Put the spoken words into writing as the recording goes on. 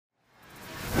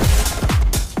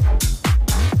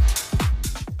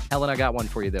Helen, I got one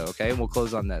for you though, okay? And we'll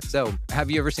close on this. So, have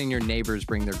you ever seen your neighbors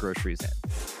bring their groceries in?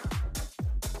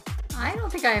 I don't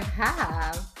think I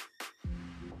have.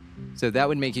 So that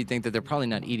would make you think that they're probably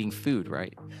not eating food,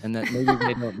 right? And that maybe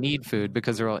they don't need food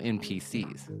because they're all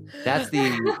NPCs. That's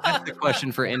the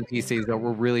question for NPCs that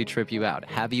will really trip you out.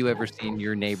 Have you ever seen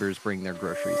your neighbors bring their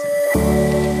groceries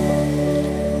in?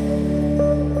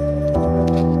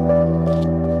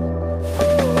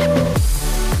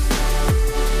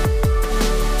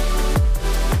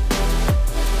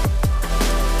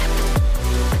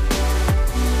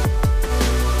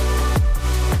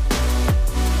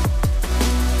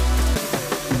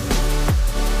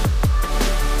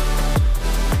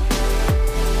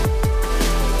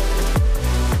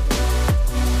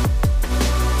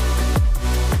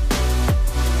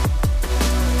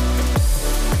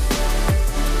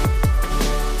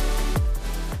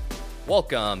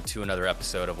 Welcome to another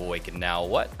episode of Awaken Now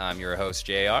What? I'm your host,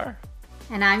 JR.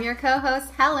 And I'm your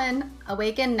co-host, Helen.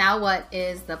 Awaken Now What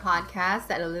is the podcast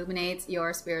that illuminates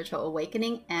your spiritual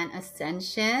awakening and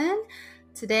ascension.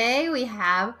 Today we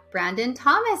have Brandon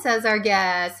Thomas as our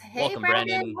guest. Hey, Welcome,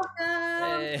 Brandon.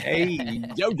 Welcome. Hey,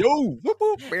 yo, whoop,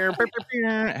 whoop.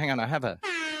 Hang on, I have a...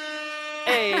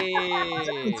 Hey!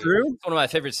 Through? It's one of my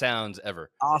favorite sounds ever.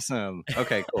 Awesome.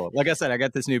 Okay, cool. Like I said, I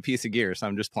got this new piece of gear, so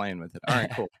I'm just playing with it. All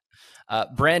right, cool.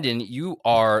 Brandon, you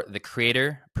are the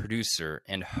creator, producer,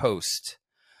 and host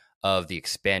of the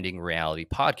Expanding Reality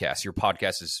podcast. Your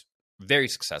podcast is very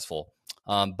successful.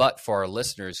 But for our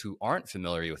listeners who aren't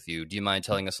familiar with you, do you mind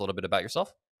telling us a little bit about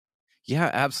yourself?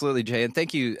 Yeah, absolutely, Jay. And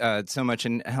thank you so much,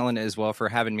 and Helen as well, for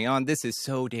having me on. This is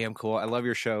so damn cool. I love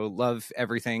your show. Love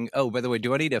everything. Oh, by the way,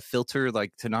 do I need a filter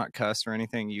like to not cuss or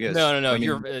anything? You guys? No.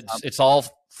 It's all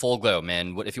full glow,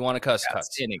 man. If you want to cuss, cuss.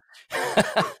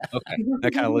 Okay,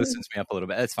 that kind of loosens me up a little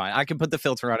bit. That's fine. I can put the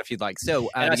filter on if you'd like.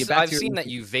 So I've seen that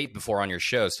you vape before on your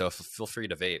show, so feel free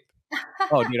to vape.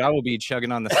 Oh, dude, I will be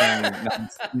chugging on the thing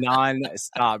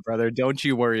non-stop, brother. Don't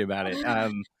you worry about it.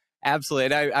 Absolutely.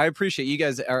 And I appreciate you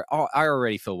guys. I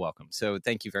already feel welcome. So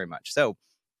thank you very much. So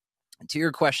to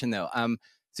your question, though.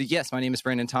 So yes, my name is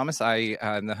Brandon Thomas.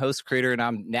 I'm the host, creator, and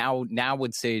I'm now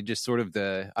would say just sort of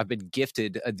I've been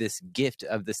gifted this gift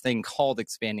of this thing called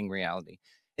Expanding Reality.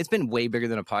 It's been way bigger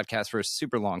than a podcast for a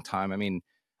super long time. I mean,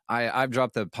 I've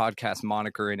dropped the podcast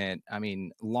moniker in it,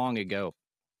 long ago.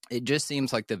 It just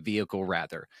seems like the vehicle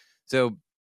rather. So,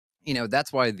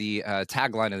 that's why the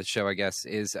tagline of the show, I guess,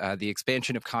 is the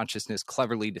expansion of consciousness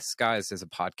cleverly disguised as a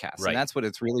podcast. Right. And that's what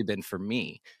it's really been for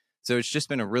me. So it's just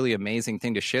been a really amazing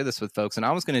thing to share this with folks. And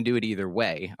I was going to do it either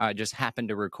way. I just happened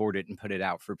to record it and put it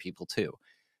out for people too.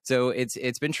 So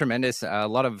it's been tremendous. A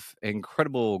lot of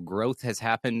incredible growth has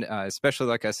happened, especially,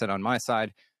 like I said, on my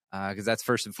side, because that's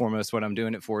first and foremost what I'm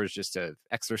doing it for, is just to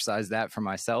exercise that for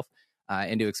myself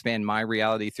and to expand my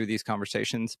reality through these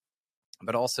conversations.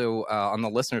 But also on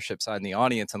the listenership side and the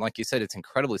audience. And like you said, it's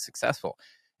incredibly successful.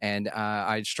 And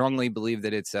I strongly believe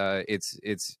that it's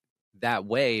that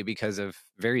way because of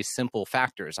very simple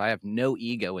factors. I have no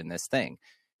ego in this thing.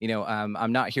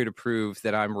 I'm not here to prove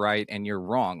that I'm right and you're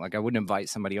wrong. Like, I wouldn't invite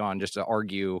somebody on just to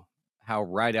argue how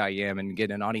right I am and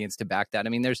get an audience to back that. I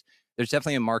mean, there's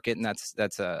definitely a market, and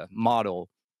that's a model.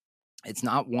 It's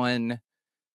not one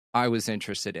I was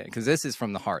interested in, because this is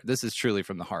from the heart. This is truly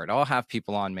from the heart. I'll have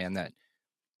people on, man, that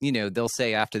they'll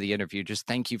say after the interview, just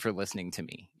thank you for listening to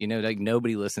me. Like,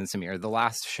 nobody listens to me. Or the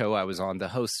last show I was on, the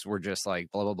hosts were just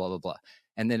like, blah, blah, blah, blah, blah.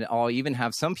 And then I'll even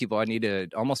have some people I need to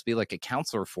almost be like a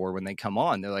counselor for when they come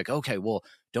on. They're like, okay, well,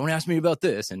 don't ask me about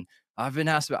this. And I've been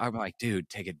asked about, I'm like, dude,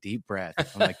 take a deep breath.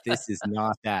 I'm like, this is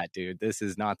not that, dude. This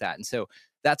is not that. And so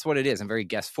that's what it is. I'm very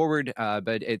guest forward,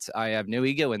 but I have no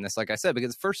ego in this, like I said,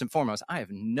 because first and foremost, I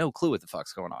have no clue what the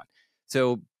fuck's going on.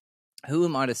 So who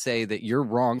am I to say that you're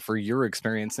wrong for your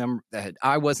experience, that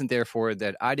I wasn't there for,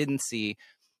 that I didn't see,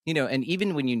 and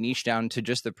even when you niche down to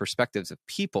just the perspectives of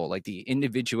people, like the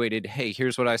individuated, hey,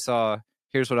 here's what I saw,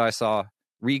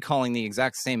 recalling the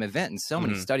exact same event. And so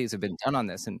many studies have been done on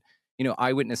this. And,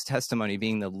 eyewitness testimony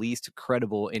being the least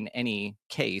credible in any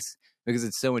case, because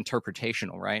it's so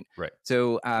interpretational, right? Right.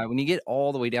 So when you get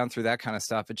all the way down through that kind of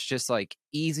stuff, it's just like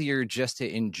easier just to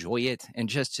enjoy it and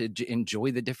just to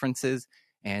enjoy the differences.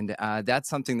 And that's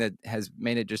something that has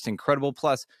made it just incredible.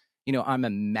 Plus, I'm a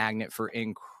magnet for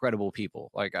incredible people.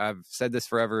 Like, I've said this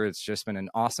forever. It's just been an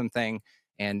awesome thing.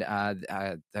 And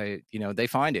they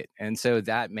find it. And so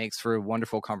that makes for a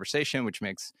wonderful conversation, which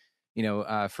makes,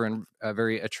 for a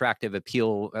very attractive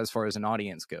appeal as far as an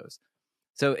audience goes.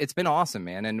 So it's been awesome,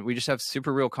 man. And we just have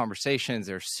super real conversations.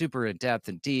 They're super in depth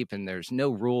and deep, and there's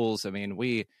no rules. I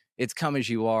mean, it's come as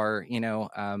you are,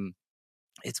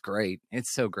 It's great.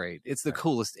 It's so great. It's the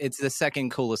coolest. It's the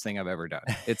second coolest thing I've ever done.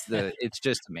 It's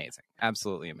just amazing.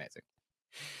 Absolutely amazing.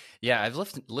 Yeah, I've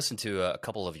listened to a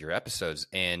couple of your episodes,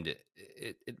 and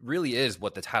it really is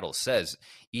what the title says.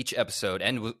 Each episode,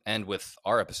 and with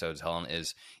our episodes, Helen,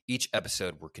 is each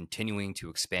episode we're continuing to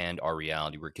expand our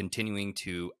reality. We're continuing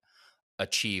to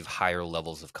achieve higher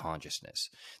levels of consciousness.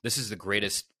 This is the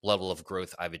greatest level of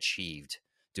growth I've achieved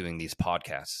doing these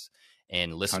podcasts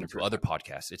and listening 100%. to other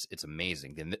podcasts. It's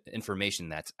amazing, the information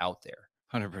that's out there.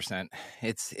 100%.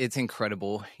 It's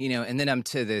incredible, you know. And then I'm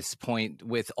to this point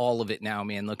with all of it now,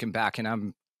 man, looking back, and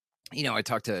I'm, you know, I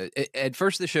talked to, at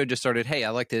first the show just started, hey,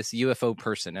 I like this UFO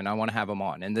person and I want to have them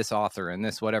on, and this author and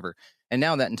this whatever. And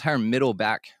now that entire middle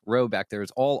back row back there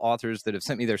is all authors that have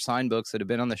sent me their signed books that have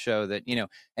been on the show, that, you know,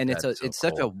 and it's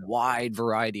such a wide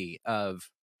variety of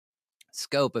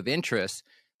scope of interest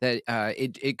that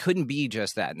it couldn't be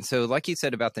just that. And so, like you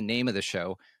said about the name of the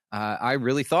show, I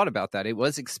really thought about that. It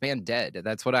was Expand Dead.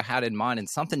 That's what I had in mind, and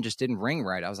something just didn't ring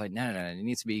right. I was like, no, it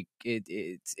needs to be.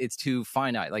 It's too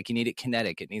finite. Like, you need it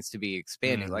kinetic. It needs to be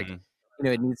expanding. Mm-hmm. Like, you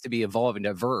know, it needs to be evolved into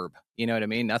a verb. You know what I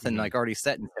mean? Nothing like already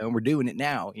set in stone. We're doing it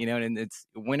now. You know, and it's,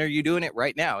 when are you doing it?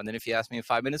 Right now. And then if you ask me in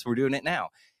 5 minutes, we're doing it now.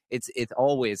 It's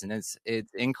always, and it's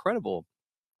incredible.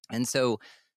 And so,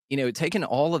 you know, taking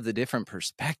all of the different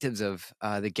perspectives of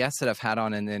the guests that I've had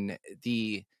on, and then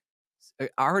I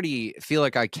already feel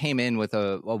like I came in with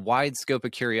a wide scope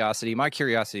of curiosity. My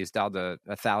curiosity is dialed to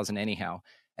 1,000 anyhow.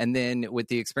 And then with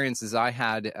the experiences I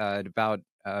had at about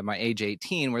my age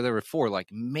 18, where there were 4 like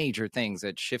major things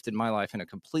that shifted my life in a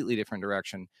completely different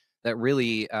direction, that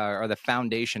really are the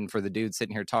foundation for the dude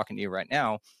sitting here talking to you right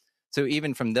now. So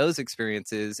even from those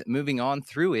experiences, moving on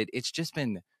through it, it's just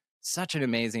been such an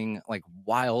amazing, like,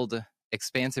 wild,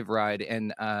 expansive ride.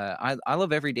 And I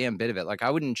love every damn bit of it. Like, I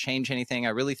wouldn't change anything. I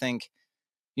really think,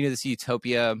 you know, this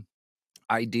utopia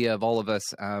idea of all of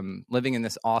us living in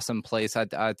this awesome place,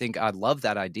 I think I'd love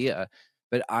that idea,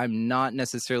 but I'm not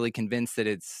necessarily convinced that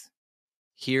it's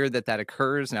here that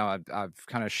occurs. Now, I've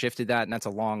kind of shifted that, and that's a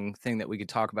long thing that we could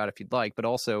talk about if you'd like. But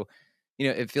also, you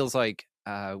know, it feels like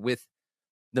with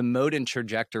the mode and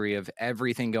trajectory of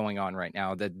everything going on right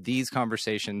now, that these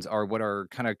conversations are what are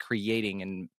kind of creating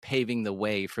and paving the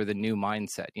way for the new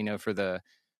mindset, you know,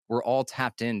 we're all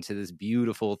tapped into this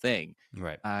beautiful thing.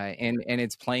 Right. And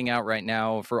it's playing out right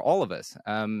now for all of us.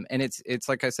 And it's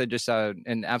like I said, just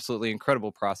an absolutely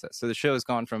incredible process. So the show has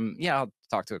gone from, I'll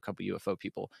talk to a couple UFO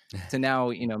people, to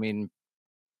now, you know,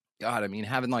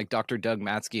 having like Dr. Doug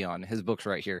Matsky on, his book's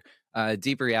right here.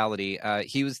 Deep Reality.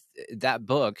 That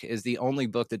book is the only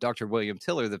book that Dr. William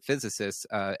Tiller, the physicist,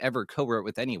 ever co-wrote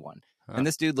with anyone. Huh. And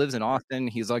this dude lives in Austin.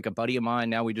 He's like a buddy of mine.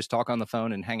 Now we just talk on the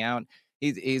phone and hang out.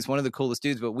 He's one of the coolest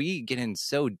dudes, but we get in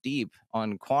so deep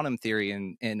on quantum theory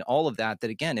and all of that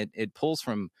again, it pulls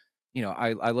from, you know,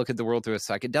 I look at the world through a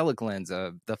psychedelic lens,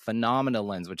 the phenomena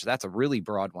lens, which that's a really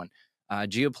broad one,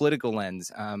 geopolitical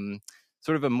lens,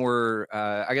 sort of a more,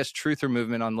 I guess, truther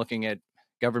movement on looking at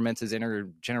governments as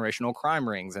intergenerational crime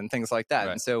rings and things like that.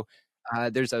 Right. And so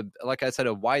there's like I said,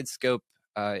 a wide scope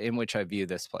in which I view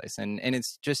this place. And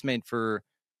it's just made for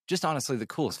just honestly the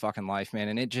coolest fucking life, man.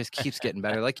 And it just keeps getting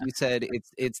better. Like you said,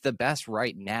 it's the best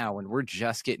right now, and we're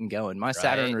just getting going. My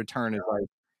Saturn return is like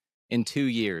in 2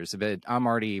 years, but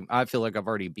I feel like I've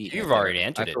already beaten it. You've already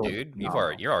entered it, dude.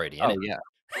 You're already in it.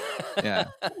 Yeah.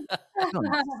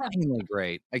 Insanely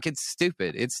great. Like, it's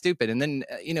stupid. And then,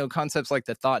 you know, concepts like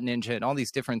the Thought Ninja and all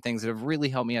these different things that have really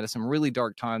helped me out of some really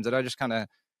dark times that I just kind of,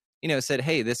 you know, said,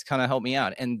 hey, this kind of helped me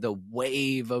out. And the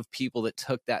wave of people that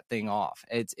took that thing off,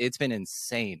 it's been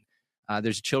insane.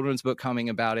 There's a children's book coming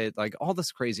about it, like all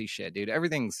this crazy shit, dude.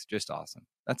 Everything's just awesome.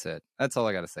 That's it. That's all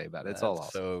I got to say about it. It's all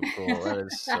awesome. So cool. That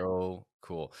is so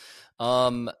cool.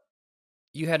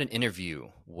 You had an interview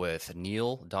with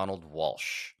Neale Donald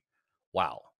Walsch.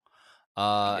 Wow.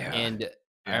 And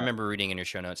I remember reading in your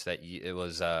show notes that it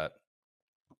was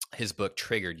his book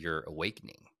triggered your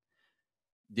awakening.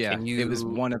 Yeah, it was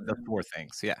one of the 4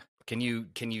 things. Yeah. Can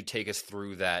you take us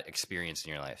through that experience in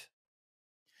your life?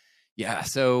 Yeah.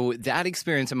 So that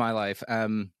experience in my life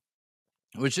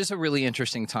was just a really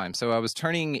interesting time. So I was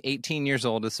turning 18 years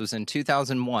old. This was in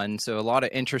 2001. So a lot of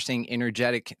interesting,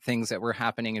 energetic things that were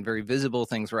happening, and very visible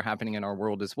things were happening in our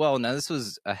world as well. Now, this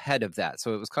was ahead of that.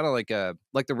 So it was kind of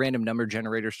like the random number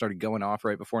generator started going off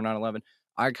right before 9/11.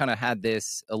 I kind of had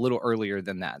this a little earlier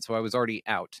than that. So I was already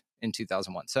out in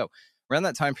 2001. So around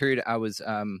that time period, I was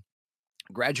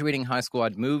graduating high school.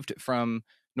 I'd moved from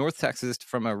North Texas,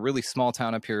 from a really small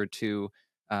town up here, to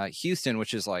Houston,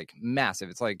 which is like massive.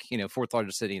 It's like, you know, 4th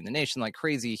largest city in the nation, like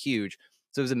crazy huge.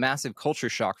 So it was a massive culture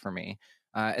shock for me.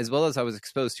 as well as I was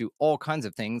exposed to all kinds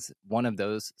of things, one of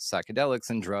those psychedelics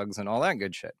and drugs and all that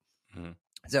good shit. Mhm.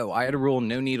 So I had a rule,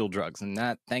 no needle drugs, and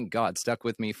that, thank God, stuck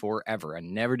with me forever. I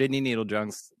never did any needle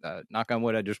drugs. Knock on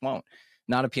wood, I just won't.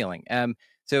 Not appealing.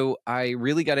 So I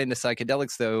really got into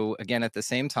psychedelics, though, again, at the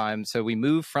same time. So we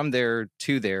moved from there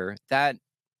to there. That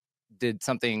did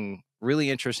something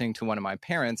really interesting to one of my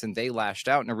parents, and they lashed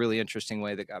out in a really interesting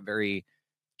way that got very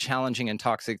challenging and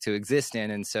toxic to exist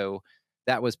in. And so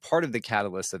that was part of the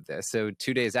catalyst of this. So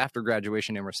 2 days after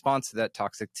graduation, in response to that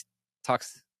toxic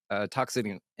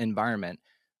environment,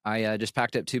 I just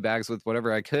packed up 2 bags with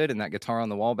whatever I could and that guitar on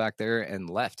the wall back there and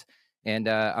left. And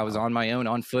I was on my own,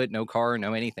 on foot, no car,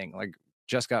 no anything. Like,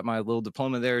 just got my little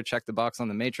diploma there, checked the box on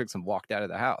the matrix, and walked out of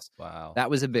the house. Wow. That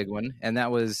was a big one. And that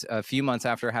was a few months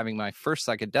after having my first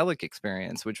psychedelic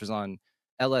experience, which was on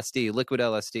LSD, liquid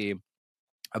LSD.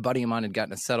 A buddy of mine had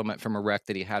gotten a settlement from a wreck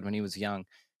that he had when he was young,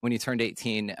 when he turned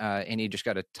 18, and he just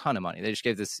got a ton of money. They just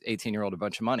gave this 18-year-old a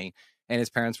bunch of money. And his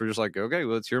parents were just like, okay,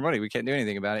 well, it's your money. We can't do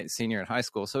anything about it. Senior in high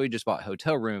school. So he just bought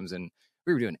hotel rooms, and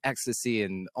we were doing ecstasy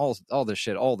and all this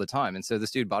shit all the time. And so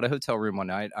this dude bought a hotel room one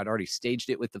night. I'd already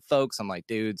staged it with the folks. I'm like,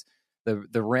 dudes,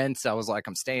 the rents, I was like,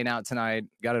 I'm staying out tonight.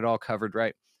 Got it all covered,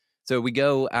 right? So we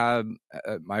go,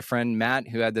 my friend Matt,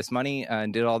 who had this money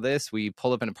and did all this, we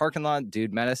pull up in a parking lot.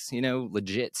 Dude met us,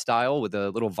 legit style with a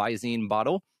little Visine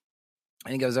bottle.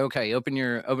 And he goes, okay, do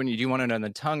you want it on the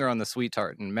tongue or on the sweet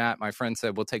tart? And Matt, my friend,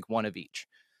 said, we'll take one of each.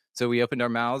 So we opened our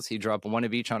mouths. He dropped one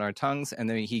of each on our tongues. And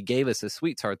then he gave us a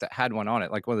sweet tart that had one on it,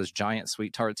 like one of those giant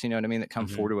sweet tarts, you know what I mean, that come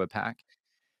 4 to a pack.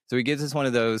 So he gives us one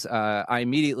of those. I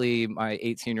immediately, my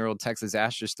 18-year-old Texas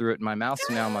ass just threw it in my mouth.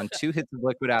 So now I'm on 2 hits of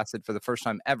liquid acid for the first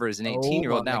time ever as an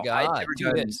 18-year-old. Now,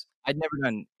 I'd never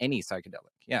done any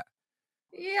psychedelic. Yeah.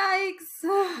 Yikes.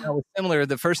 That was similar.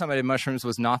 The first time I did mushrooms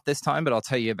was not this time, but I'll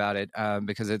tell you about it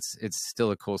because it's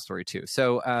still a cool story too.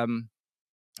 So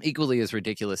equally as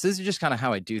ridiculous. This is just kind of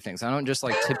how I do things. I don't just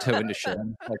like tiptoe into shit.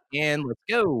 I'm like, and let's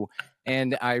go.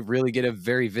 And I really get a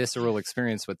very visceral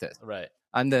experience with this. Right.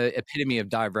 I'm the epitome of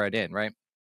dive right in, right?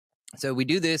 So we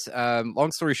do this.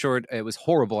 Long story short, it was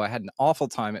horrible. I had an awful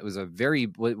time. It was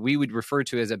what we would refer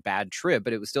to as a bad trip,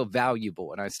 but it was still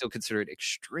valuable. And I still consider it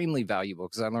extremely valuable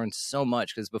because I learned so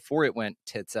much. Because before it went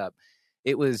tits up,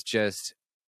 it was just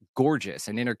gorgeous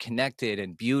and interconnected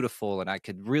and beautiful. And I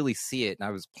could really see it. And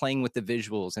I was playing with the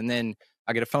visuals. And then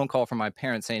I get a phone call from my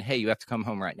parents saying, hey, you have to come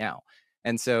home right now.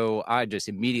 And so I just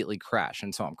immediately crash.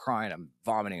 And so I'm crying, I'm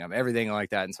vomiting, I'm everything like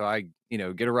that. And so I,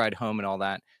 get a ride home and all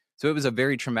that. So it was a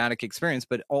very traumatic experience,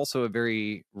 but also a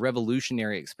very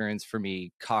revolutionary experience for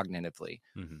me cognitively.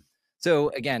 Mm-hmm. So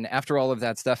again, after all of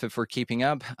that stuff, if we're keeping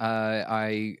up,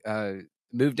 I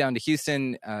moved down to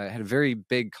Houston, had a very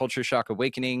big culture shock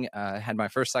awakening, had my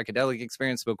first psychedelic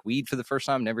experience, smoked weed for the first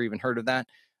time, never even heard of that.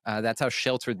 That's how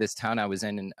sheltered this town I was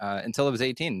in until I was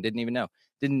 18, didn't even know,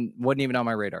 wasn't even on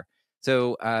my radar.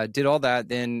 So did all that,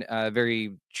 then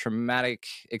very traumatic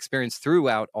experience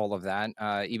throughout all of that,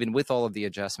 even with all of the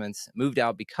adjustments, moved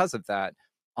out because of that,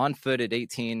 on foot at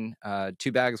 18,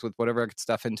 2 bags with whatever I could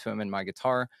stuff into them and my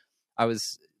guitar. I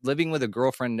was living with a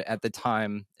girlfriend at the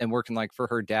time and working like for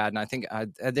her dad. And I think I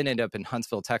then ended up in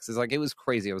Huntsville, Texas. Like, it was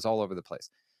crazy. I was all over the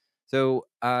place. So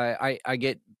I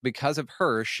get, because of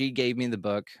her, she gave me the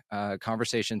book,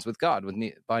 Conversations with God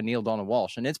by Neale Donald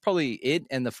Walsch. And it's probably it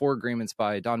and The Four Agreements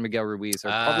by Don Miguel Ruiz are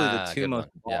probably the 2 most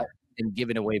bought and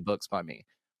given away books by me.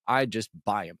 I just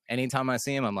buy them. Anytime I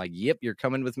see them, I'm like, yep, you're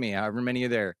coming with me. However many are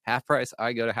there. Half price.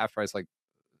 I go to half price like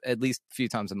at least a few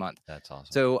times a month. That's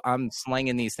awesome. So I'm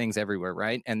slanging these things everywhere,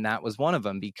 right? And that was one of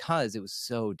them because it was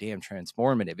so damn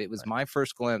transformative. It was my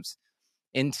first glimpse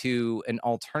into an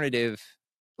alternative,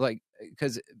 like,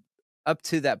 because up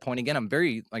to that point, again, I'm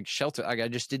very like sheltered. Like, I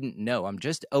just didn't know. I'm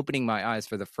just opening my eyes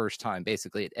for the first time,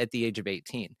 basically at the age of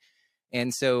 18.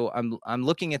 And so I'm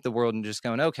looking at the world and just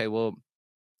going, okay, well,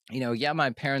 my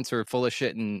parents are full of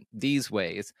shit in these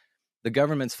ways. The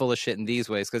government's full of shit in these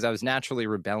ways, because I was naturally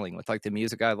rebelling with like the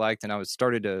music I liked, and I was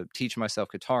started to teach myself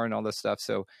guitar and all this stuff.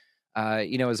 So, I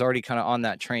was already kind of on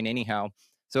that train anyhow.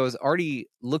 So I was already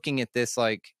looking at this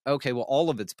like, okay, well,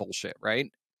 all of it's bullshit, right?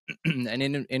 And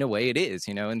in a way it is,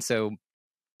 and so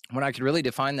when I could really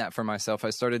define that for myself,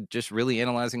 I started just really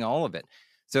analyzing all of it.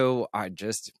 So I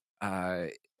just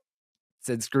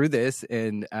said, screw this.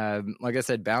 And like I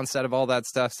said, bounced out of all that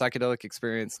stuff, psychedelic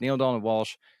experience, Neale Donald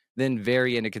Walsch, then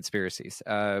very into conspiracies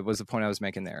was the point I was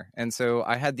making there. And so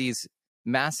I had these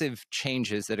massive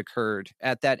changes that occurred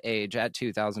at that age, at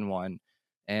 2001.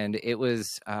 And it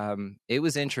was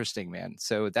interesting, man.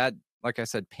 So that, like I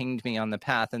said, pinged me on the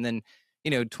path. And then,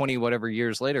 20 whatever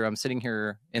years later, I'm sitting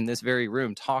here in this very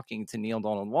room talking to Neale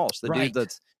Donald Walsch, the dude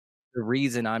that's the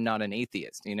reason I'm not an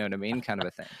atheist. You know what I mean? Kind of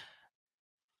a thing.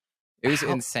 It was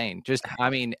insane. Just, I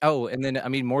mean, and then, I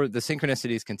mean, more the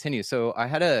synchronicities continue. So I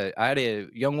had a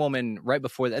young woman right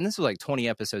before that, and this was like 20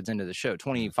 episodes into the show,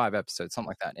 25 episodes, something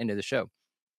like that, into the show.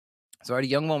 So I had a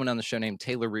young woman on the show named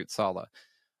Taylor Root Sala.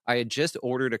 I had just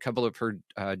ordered a couple of her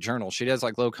journals. She does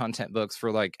like low content books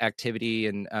for like activity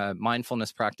and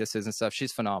mindfulness practices and stuff.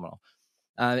 She's phenomenal.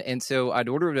 And so I'd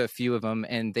ordered a few of them,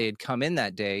 and they had come in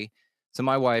that day. So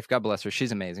my wife, God bless her,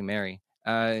 she's amazing, Mary.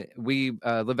 We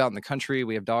live out in the country.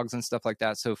 We have dogs and stuff like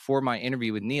that. So for my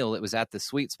interview with Neil, it was at the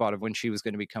sweet spot of when she was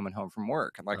going to be coming home from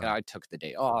work. And like, I took the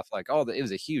day off, like it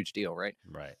was a huge deal, right?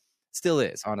 Right. Still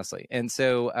is, honestly. And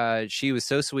so she was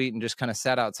so sweet and just kind of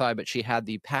sat outside, but she had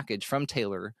the package from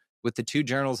Taylor with the 2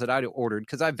 journals that I'd ordered,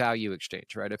 because I value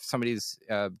exchange, right? If somebody's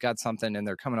got something and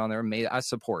they're coming on there, I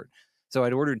support. So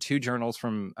I'd ordered 2 journals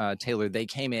from Taylor. They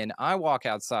came in. I walk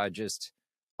outside just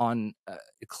on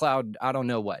cloud, I don't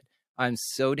know what. I'm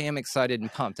so damn excited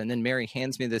and pumped. And then Mary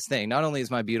hands me this thing. Not only is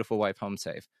my beautiful wife home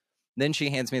safe, then she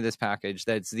hands me this package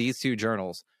that's these 2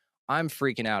 journals. I'm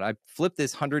freaking out. I flip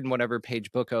this 100 and whatever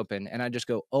page book open, and I just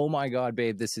go, oh my God,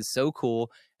 babe, this is so cool.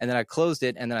 And then I closed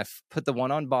it, and then I put the one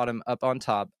on bottom up on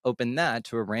top, open that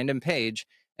to a random page.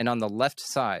 And on the left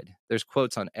side, there's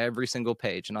quotes on every single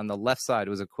page. And on the left side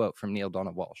was a quote from Neale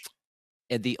Donald Walsch.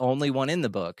 And the only one in the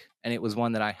book, and it was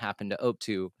one that I happened to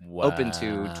open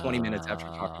to 20 minutes after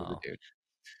talking to the dude.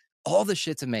 All the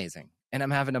shit's amazing, and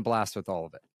I'm having a blast with all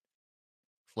of it.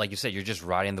 Like you said, you're just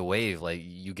riding the wave. Like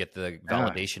you get the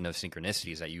validation of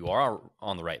synchronicities that you are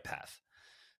on the right path,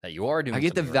 that you are doing. I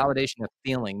get the right. validation of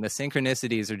feeling. The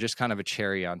synchronicities are just kind of a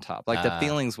cherry on top. Like the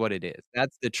feeling's what it is.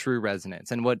 That's the true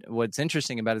resonance. And what's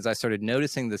interesting about it is I started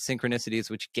noticing the synchronicities,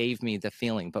 which gave me the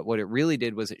feeling. But what it really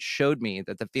did was it showed me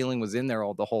that the feeling was in there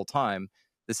the whole time.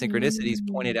 The synchronicities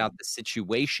pointed out the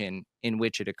situation in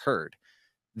which it occurred.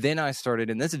 Then I started,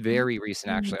 and this is very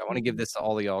recent, actually. I want to give this to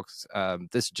all of y'all.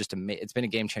 This is just it's been a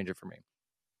game changer for me.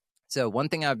 So one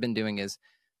thing I've been doing is,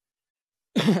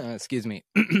 excuse me,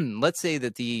 let's say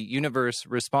that the universe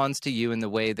responds to you in the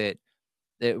way that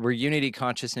we're unity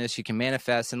consciousness, you can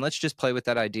manifest, and let's just play with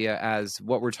that idea as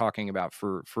what we're talking about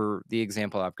for the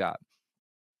example I've got.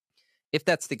 If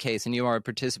that's the case, and you are a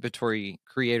participatory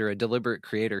creator, a deliberate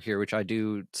creator here, which I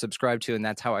do subscribe to, and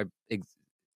that's how I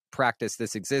practice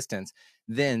this existence,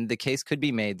 then the case could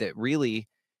be made that really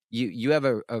you have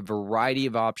a variety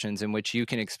of options in which you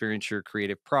can experience your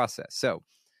creative process. So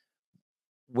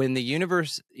when the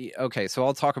universe, okay, so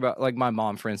I'll talk about like my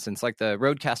mom, for instance, like the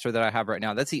Rodecaster that I have right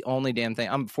now. That's the only damn thing.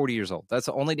 I'm 40 years old. That's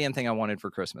the only damn thing I wanted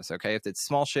for Christmas. Okay. If it's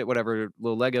small shit, whatever,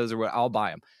 little Legos or what, I'll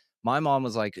buy them. My mom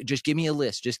was like, just give me a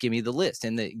list. Just give me the list.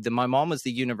 And my mom was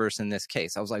the universe in this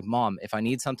case. I was like, Mom, if I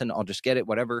need something, I'll just get it,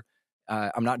 whatever.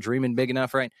 I'm not dreaming big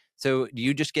enough, right? So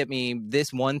you just get me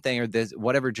this one thing or this,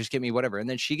 whatever, just get me whatever. And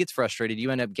then she gets frustrated.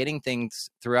 You end up getting things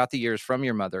throughout the years from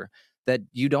your mother that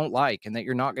you don't like and that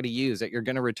you're not going to use, that you're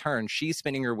going to return. She's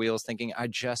spinning her wheels thinking, I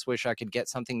just wish I could get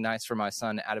something nice for my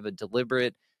son out of a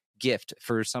deliberate gift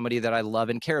for somebody that I love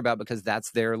and care about, because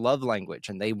that's their love language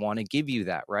and they want to give you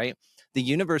that, right? The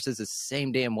universe is the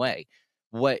same damn way.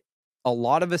 What a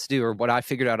lot of us do, or what I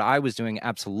figured out I was doing,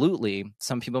 absolutely,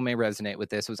 some people may resonate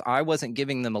with this, was I wasn't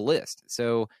giving them a list.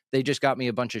 So they just got me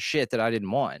a bunch of shit that I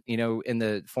didn't want, in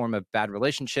the form of bad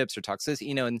relationships or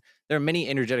toxicity, and there are many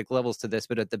energetic levels to this,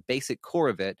 but at the basic core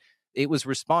of it, it was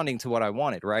responding to what I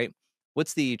wanted, right?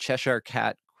 What's the Cheshire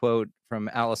Cat quote from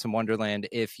Alice in Wonderland?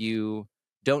 If you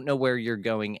don't know where you're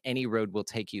going, any road will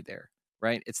take you there,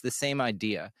 right? It's the same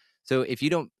idea. So if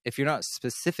you're not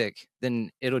specific, then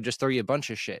it'll just throw you a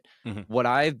bunch of shit. Mm-hmm. What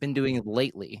I've been doing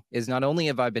lately is not only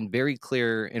have I been very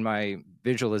clear in my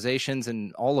visualizations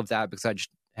and all of that, because I just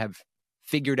have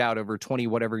figured out over 20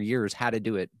 whatever years how to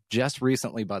do it just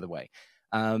recently, by the way.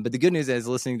 But the good news is,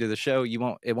 listening to the show,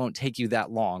 it won't take you that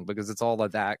long, because it's all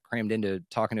of that crammed into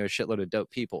talking to a shitload of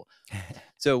dope people.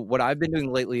 So what I've been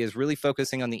doing lately is really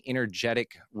focusing on the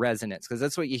energetic resonance, because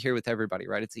that's what you hear with everybody,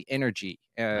 right? It's the energy.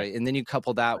 Right. And then you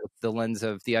couple that with the lens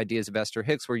of the ideas of Esther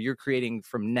Hicks, where you're creating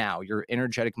from now. Your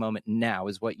energetic moment now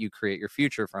is what you create your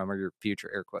future from, or your future,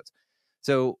 air quotes.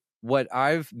 So what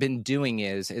I've been doing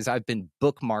is I've been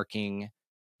bookmarking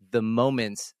the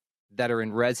moments that are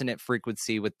in resonant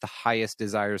frequency with the highest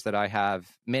desires that I have,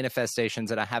 manifestations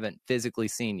that I haven't physically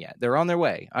seen yet. They're on their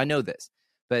way. I know this.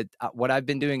 But what I've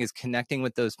been doing is connecting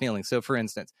with those feelings. So for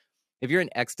instance, if you're in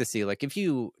ecstasy, like if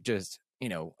you just,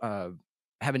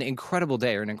 have an incredible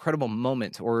day or an incredible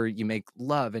moment, or you make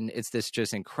love and it's this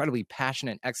just incredibly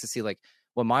passionate ecstasy, like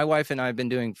what my wife and I have been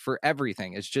doing for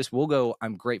everything is just, we'll go,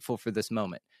 I'm grateful for this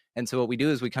moment. And so what we do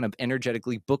is we kind of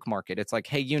energetically bookmark it. It's like,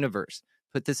 hey, universe,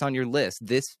 put this on your list.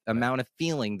 This amount of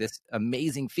feeling, this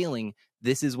amazing feeling,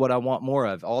 this is what I want more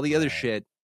of. All the other shit,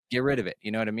 get rid of it.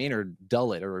 You know what I mean? Or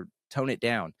dull it or tone it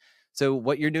down. So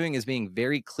what you're doing is being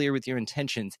very clear with your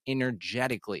intentions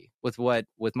energetically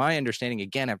with my understanding,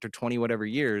 again, after 20 whatever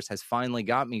years, has finally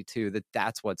got me to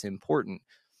that's what's important.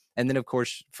 And then, of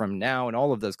course, from now and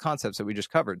all of those concepts that we just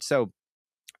covered. So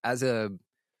as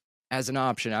an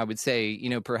option, I would say,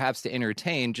 perhaps to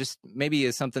entertain, just maybe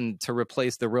as something to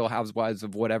replace the Real Housewives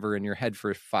of whatever in your head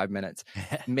for 5 minutes.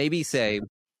 Maybe say,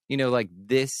 like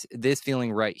this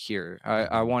feeling right here.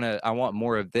 I want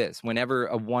more of this. Whenever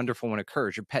a wonderful one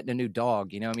occurs, you're petting a new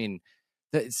dog,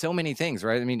 so many things,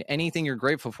 right? I mean, anything you're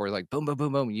grateful for, like boom, boom,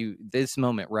 boom, boom, this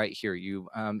moment right here, you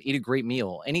eat a great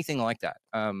meal, anything like that.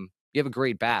 You have a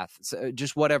great bath, so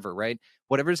just whatever, right?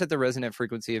 Whatever's at the resonant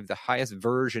frequency of the highest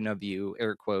version of you,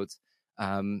 air quotes.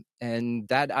 And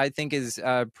that I think is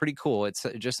pretty cool. It's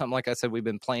just something, like I said, we've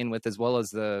been playing with, as well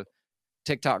as the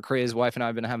TikTok craze. Wife and I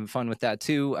have been having fun with that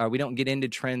too. We don't get into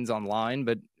trends online,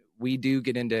 but we do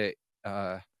get into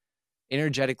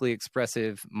energetically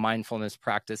expressive mindfulness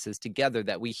practices together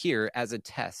that we hear as a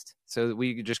test. So that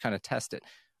we just kind of test it.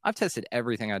 I've tested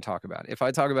everything I talk about. If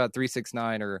I talk about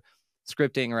 369 or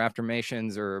scripting or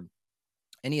affirmations or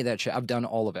any of that shit, I've done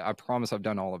all of it. I promise I've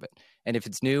done all of it. And if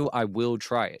it's new, I will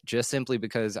try it, just simply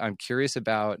because I'm curious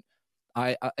about,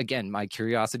 again, my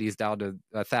curiosity is down to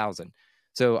 1,000.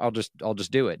 So I'll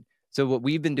just do it. So what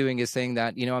we've been doing is saying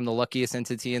that, I'm the luckiest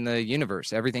entity in the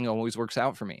universe. Everything always works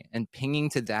out for me, and pinging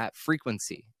to that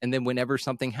frequency. And then whenever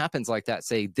something happens like that,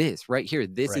 say this right here,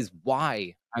 this is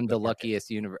why I'm the luckiest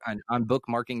universe. I'm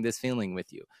bookmarking this feeling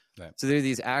with you. Right. So there are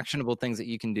these actionable things that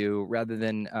you can do rather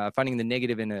than finding the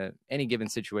negative in any given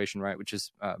situation, right? Which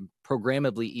is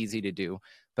programmably easy to do.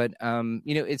 But,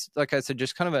 it's like I said,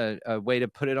 just kind of a way to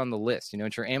put it on the list.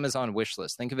 It's your Amazon wish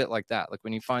list. Think of it like that. Like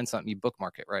when you find something, you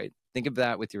bookmark it, right? Think of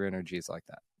that with your energies like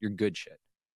that. Your good shit.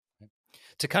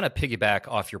 To kind of piggyback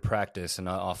off your practice and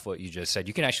off what you just said,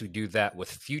 you can actually do that with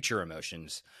future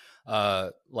emotions.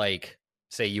 Like,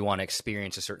 say you want to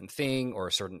experience a certain thing or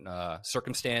a certain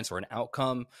circumstance or an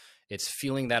outcome. It's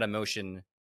feeling that emotion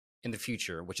in the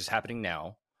future, which is happening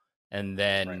now, and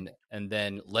then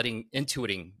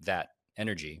intuiting that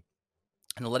energy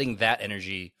and letting that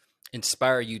energy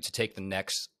inspire you to take the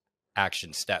next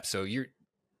action step. So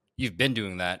you've been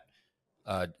doing that,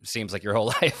 seems like your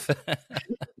whole life.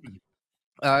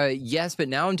 Yes, but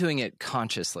now I'm doing it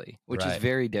consciously, which is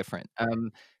very different.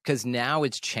 Because now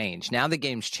it's changed. Now the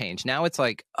game's changed. Now it's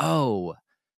like,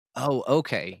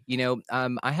 okay.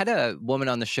 I had a woman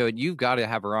on the show. You've got to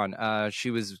have her on. She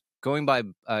was going by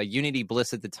Unity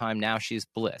Bliss at the time. Now she's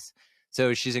Bliss.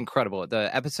 So she's incredible.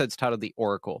 The episode's titled The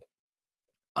Oracle.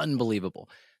 Unbelievable.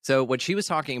 So what she was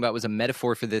talking about was a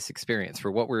metaphor for this experience,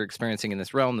 for what we're experiencing in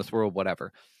this realm, this world,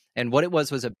 whatever. And what it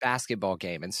was a basketball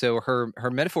game. And so her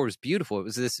metaphor was beautiful. It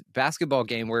was this basketball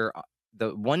game where the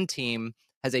one team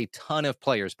has a ton of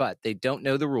players, but they don't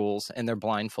know the rules and they're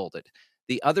blindfolded.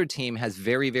 The other team has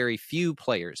very, very few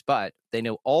players, but they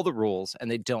know all the rules and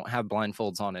they don't have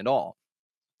blindfolds on at all.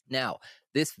 Now,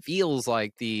 this feels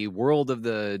like the world of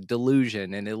the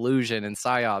delusion and illusion and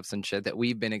psyops and shit that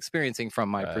we've been experiencing from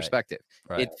my perspective.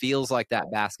 Right. It feels like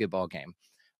that basketball game.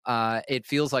 It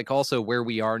feels like also where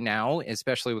we are now,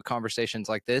 especially with conversations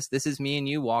like this. This is me and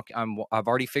you I've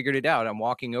already figured it out. I'm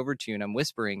walking over to you and I'm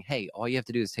whispering, hey, all you have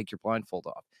to do is take your blindfold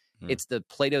off. It's the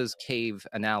Plato's cave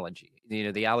analogy,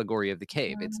 the allegory of the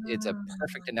cave. It's a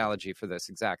perfect analogy for this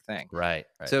exact thing. Right.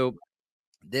 So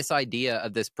this idea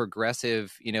of this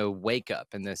progressive, wake up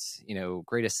and this,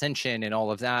 great ascension and all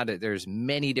of that, there's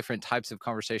many different types of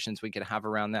conversations we could have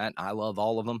around that. I love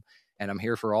all of them and I'm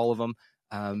here for all of them.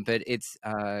 But it's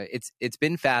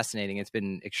been fascinating. It's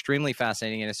been extremely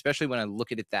fascinating. And especially when I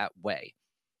look at it that way,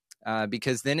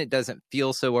 because then it doesn't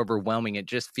feel so overwhelming. It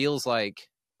just feels like,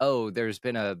 there's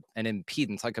been an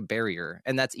impedance, like a barrier,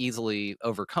 and that's easily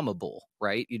overcomeable,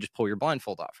 right? You just pull your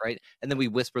blindfold off, right? And then we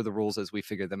whisper the rules as we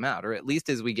figure them out, or at least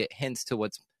as we get hints to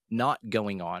what's not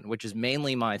going on, which is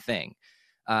mainly my thing.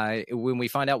 When we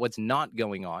find out what's not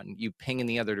going on, you ping in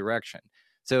the other direction.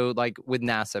 So like with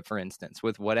NASA, for instance,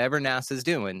 with whatever NASA's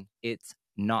doing, it's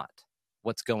not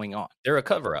what's going on. They're a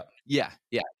cover-up. Yeah.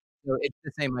 So it's the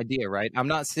same idea, right? I'm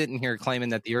not sitting here claiming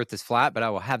that the earth is flat, but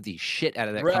I will have the shit out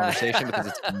of that conversation because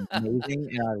it's amazing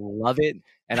and I love it.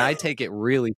 And I take it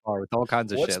really far with all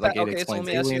kinds of shit. Like it explains. So let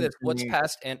me ask you this. What's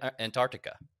past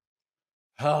Antarctica?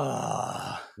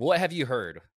 What have you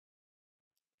heard?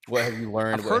 What have you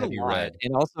learned? What have you read?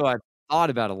 And also I've thought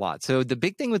about a lot. So the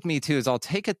big thing with me too is I'll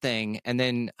take a thing and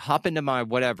then hop into my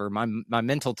whatever, my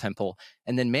mental temple,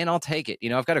 and then man, I'll take it.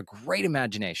 I've got a great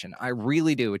imagination. I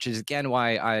really do, which is again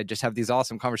why I just have these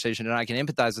awesome conversations and I can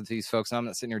empathize with these folks. And I'm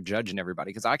not sitting here judging everybody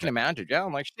because I can imagine. Yeah,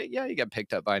 I'm like, shit, yeah, you got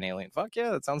picked up by an alien. Fuck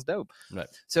yeah, that sounds dope. Right.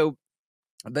 So,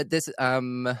 but this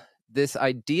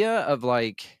idea of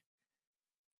like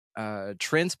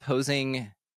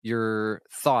transposing your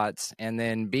thoughts and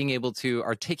then being able to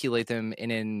articulate them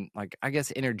in like, I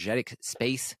guess, energetic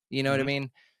space. You know what I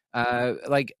mean?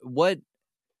 Let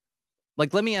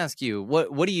me ask you,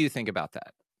 what do you think about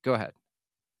that? Go ahead.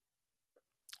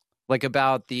 Like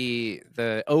about the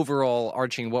overall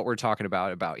arching, what we're talking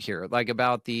about here, like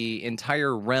about the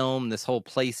entire realm, this whole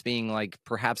place being like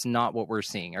perhaps not what we're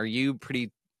seeing. Are you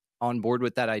pretty on board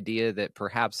with that idea that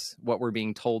perhaps what we're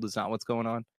being told is not what's going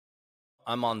on?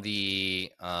 I'm on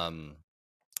the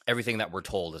everything that we're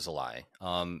told is a lie.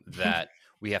 That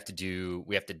we have to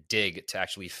dig to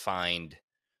actually find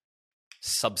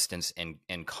substance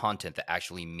and content that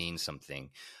actually means something.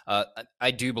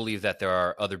 I do believe that there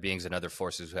are other beings and other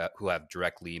forces who have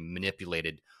directly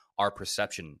manipulated our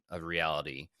perception of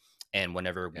reality. And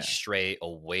whenever we stray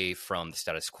away from the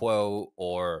status quo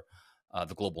or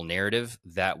the global narrative,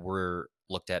 that we're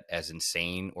looked at as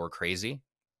insane or crazy.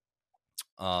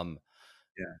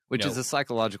 Which is a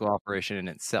psychological operation in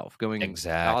itself. Going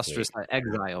ostracized,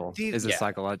 exile is a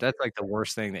psychological. That's like the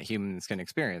worst thing that humans can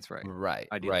experience, right? Right,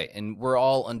 right. And we're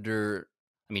all under.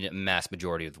 I mean, a mass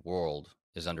majority of the world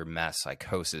is under mass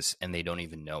psychosis, and they don't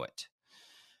even know it.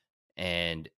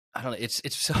 And I don't know.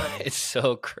 It's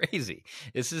so crazy.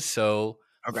 This is so.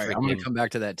 Okay, I'm going to come back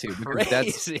to that too. Because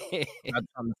that's something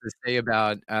to say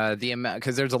about the amount,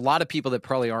 because there's a lot of people that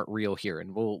probably aren't real here,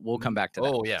 and we'll come back to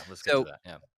that. Oh yeah, let's get to that.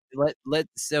 Yeah.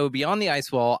 So beyond the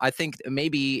ice wall, I think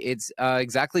maybe it's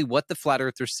exactly what the flat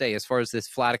earthers say as far as this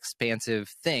flat expansive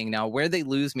thing. Now, where they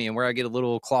lose me and where I get a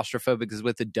little claustrophobic is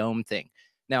with the dome thing.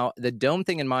 Now, the dome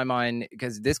thing in my mind,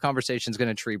 because this conversation is going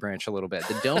to tree branch a little bit,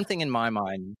 the dome thing in my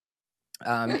mind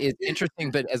is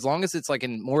interesting, but as long as it's like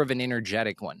more of an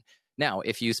energetic one. Now,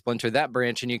 if you splinter that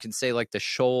branch and you can say like the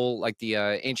shoal, like the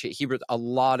ancient Hebrew, a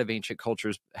lot of ancient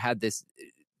cultures had this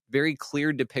very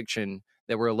clear depiction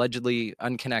that were allegedly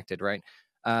unconnected, right,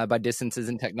 by distances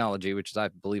and technology, which is, I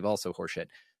believe, also horseshit.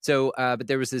 So, but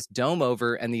there was this dome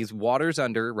over and these waters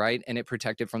under, right, and it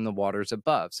protected from the waters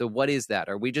above. So what is that?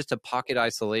 Are we just a pocket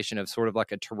isolation of sort of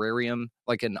like a terrarium,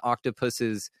 like an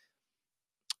octopus's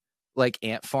like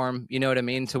ant farm, you know what I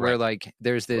mean? To where like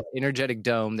there's this energetic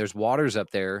dome, there's waters up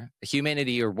there,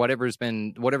 humanity or whatever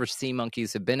sea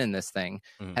monkeys have been in this thing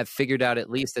have figured out at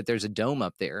least that there's a dome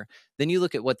up there. Then you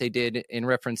look at what they did in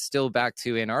reference still back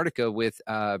to Antarctica with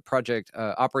project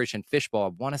Operation Fishbowl. I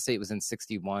want to say it was in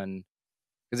 61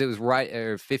 because it was late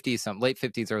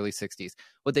 50s, early 60s.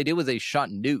 What they did was they shot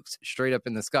nukes straight up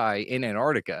in the sky in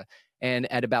Antarctica. And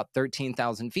at about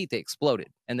 13,000 feet, they exploded,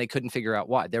 and they couldn't figure out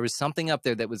why. There was something up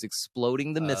there that was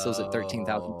exploding the missiles at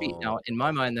 13,000 feet. Now, in my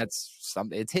mind, it's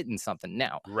hitting something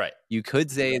now. Right. You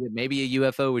could say that maybe a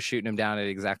UFO was shooting them down at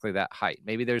exactly that height.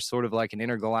 Maybe there's sort of like an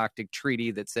intergalactic treaty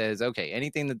that says, okay,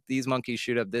 anything that these monkeys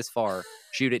shoot up this far,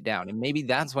 shoot it down. And maybe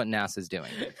that's what NASA's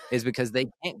doing, is because they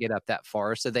can't get up that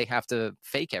far, so they have to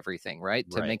fake everything, right,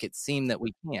 to make it seem that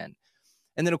we can.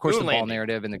 And then, of course, the ball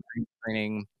narrative and the green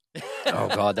screening. Oh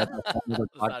God, that's another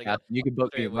podcast. You can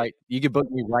book me right. You can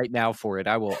book me right now for it.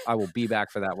 I will be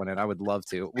back for that one, and I would love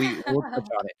to. We'll touch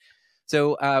on it.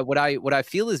 So what I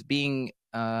feel is being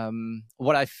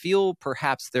what I feel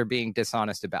perhaps they're being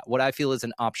dishonest about. What I feel is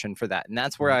an option for that, and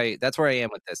that's where I am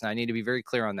with this. And I need to be very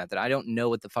clear on that I don't know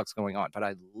what the fuck's going on, but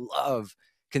I love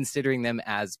considering them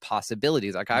as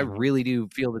possibilities. Like I really do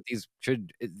feel that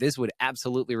this would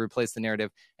absolutely replace the narrative.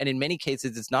 And in many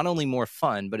cases, it's not only more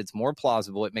fun, but it's more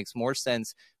plausible. It makes more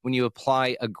sense when you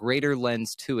apply a greater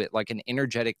lens to it, like an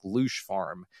energetic loosh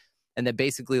farm. And that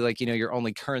basically, like, your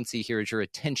only currency here is your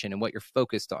attention and what you're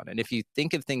focused on. And if you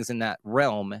think of things in that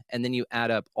realm, and then you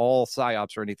add up all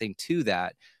psyops or anything to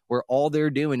that, where all they're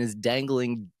doing is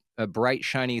dangling a bright,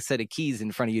 shiny set of keys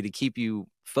in front of you to keep you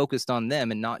focused on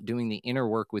them and not doing the inner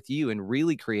work with you and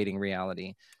really creating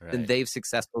reality, then they've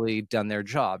successfully done their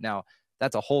job. Now,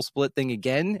 that's a whole split thing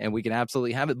again, and we can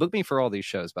absolutely have it. Book me for all these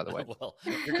shows, by the way. Well,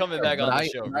 you're coming back on the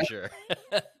show for sure.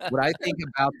 What I think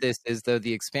about this is, though,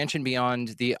 the expansion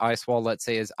beyond the ice wall, let's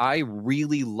say, is I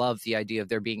really love the idea of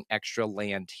there being extra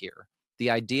land here. The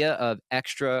idea of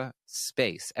extra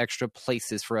space, extra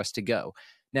places for us to go.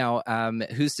 Now,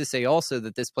 who's to say also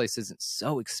that this place isn't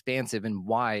so expansive and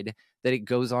wide that it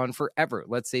goes on forever?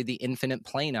 Let's say the infinite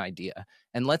plane idea.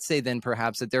 And let's say then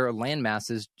perhaps that there are land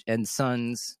masses and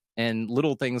suns and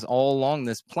little things all along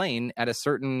this plane at a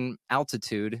certain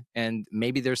altitude. And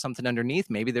maybe there's something underneath,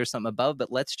 maybe there's something above,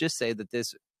 but let's just say that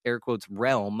this air quotes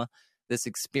realm, this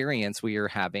experience we are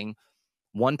having,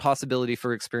 one possibility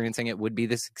for experiencing it would be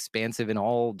this expansive in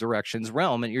all directions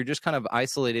realm. And you're just kind of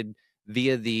isolated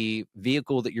via the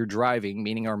vehicle that you're driving,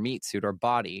 meaning our meat suit, our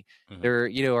body. There,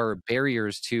 are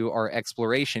barriers to our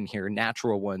exploration here,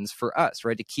 natural ones for us,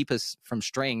 right? To keep us from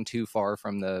straying too far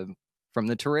from the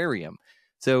terrarium.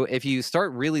 So if you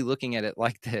start really looking at it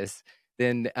like this,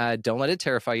 then don't let it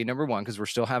terrify you, number one, because we're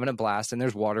still having a blast and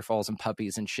there's waterfalls and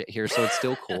puppies and shit here. So it's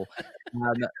still cool.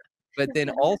 But then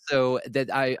also that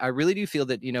I really do feel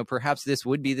that, perhaps this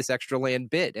would be this extra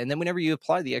land bit. And then whenever you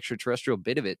apply the extraterrestrial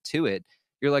bit of it to it,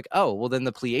 you're like, oh, well, then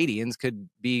the Pleiadians could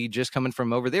be just coming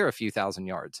from over there a few thousand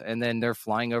yards. And then they're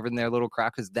flying over in their little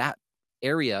craft, because that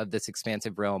area of this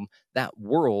expansive realm, that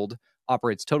world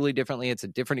operates totally differently. It's a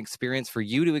different experience for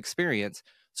you to experience.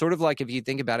 Sort of like if you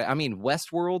think about it, I mean,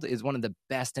 Westworld is one of the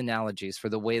best analogies for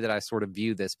the way that I sort of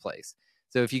view this place.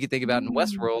 So if you could think about in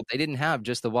Westworld, they didn't have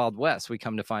just the Wild West. We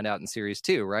come to find out in series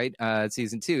 2, right?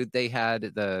 Season 2, they had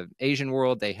the Asian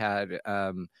world. They had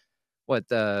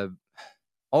the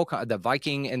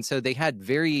Viking. And so they had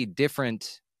very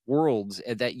different worlds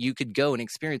that you could go and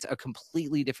experience a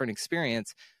completely different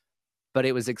experience, but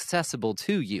it was accessible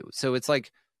to you. So it's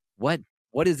like, what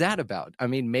is that about? I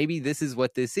mean, maybe this is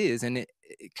what this is. And it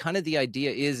kind of the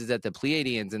idea is that the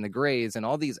Pleiadians and the Greys and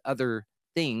all these other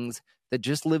things that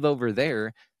just live over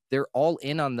there, they're all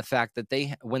in on the fact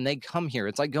that when they come here,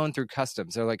 it's like going through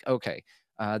customs. They're like, okay,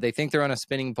 they think they're on a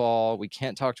spinning ball. We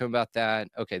can't talk to them about that.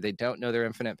 Okay, they don't know their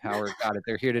infinite power. Got it.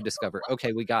 They're here to discover.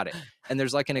 Okay, we got it. And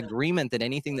there's like an agreement that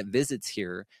anything that visits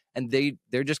here, and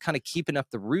they're just kind of keeping up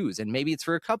the ruse. And maybe it's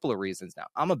for a couple of reasons. Now,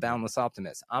 I'm a boundless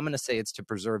optimist. I'm going to say it's to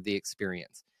preserve the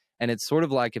experience. And it's sort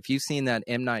of like if you've seen that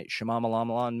M. Night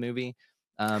Shyamalan movie,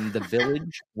 The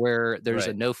Village, where there's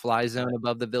a no-fly zone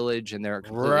above the village, and they're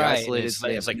completely isolated.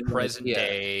 It's like present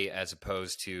day as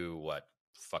opposed to what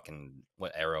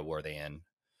era were they in?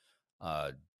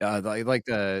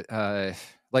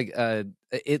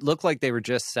 It looked like they were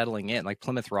just settling in, like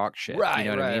Plymouth Rock shit. Right,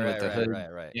 you know what I mean? With the hood.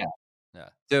 Right. Yeah.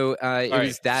 So it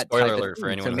was that. Spoiler alert for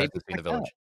anyone who hasn't seen The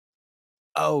Village.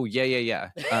 Oh yeah.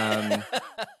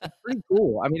 Pretty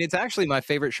cool. I mean, it's actually my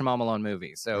favorite Shyamalan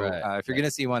movie. So if you're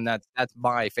gonna see one, that's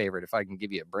my favorite. If I can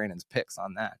give you Brandon's picks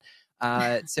on that.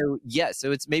 So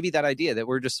it's maybe that idea that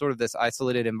we're just sort of this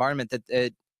isolated environment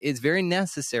that is very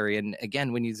necessary. And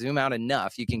again, when you zoom out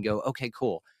enough, you can go, okay,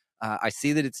 cool. I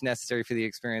see that it's necessary for the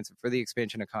experience, for the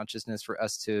expansion of consciousness, for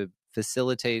us to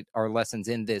facilitate our lessons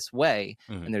in this way.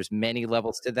 And there's many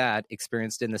levels to that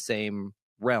experienced in the same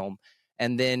realm.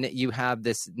 And then you have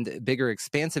this bigger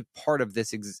expansive part of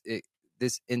this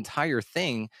entire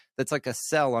thing that's like a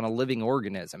cell on a living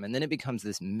organism. And then it becomes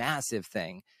this massive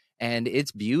thing. And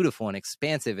it's beautiful and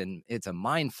expansive, and it's a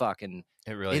mind fuck, and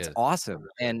it really it's is awesome.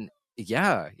 And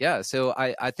yeah. So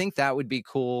I think that would be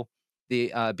cool.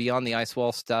 The beyond the ice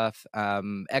wall stuff,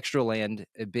 extra land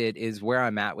a bit is where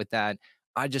I'm at with that.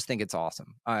 I just think it's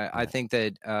awesome. I think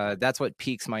that that's what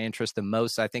piques my interest the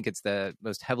most. I think it's the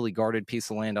most heavily guarded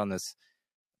piece of land on this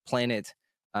planet.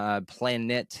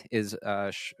 Planet is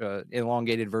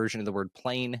elongated version of the word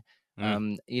plane.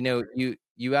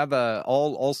 You have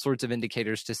all sorts of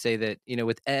indicators to say that,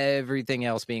 with everything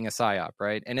else being a psyop,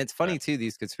 right? And it's funny too,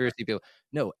 these conspiracy people,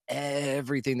 no,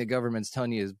 everything the government's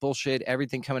telling you is bullshit.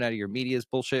 Everything coming out of your media is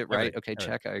bullshit, right?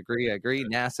 Check. I agree.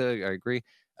 NASA, I agree.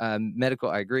 Medical,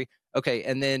 I agree. Okay.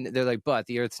 And then they're like, but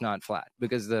the Earth's not flat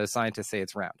because the scientists say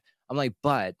it's round. I'm like,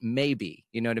 but maybe,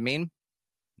 you know what I mean?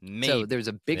 Maybe. So there's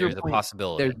a bigger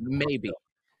possibility. There's maybe.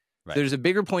 Right. There's a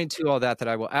bigger point to all that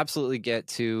I will absolutely get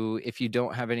to if you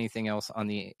don't have anything else on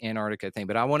the Antarctica thing.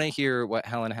 But I want to hear what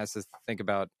Helen has to think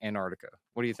about Antarctica.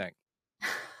 What do you think?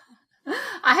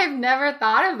 I have never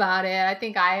thought about it. I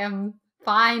think I am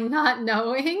fine not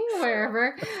knowing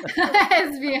wherever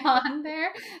is beyond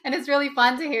there. And it's really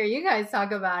fun to hear you guys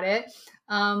talk about it.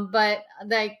 But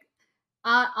like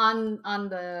on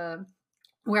the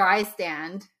where I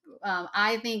stand,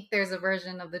 I think there's a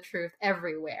version of the truth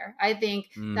everywhere. I think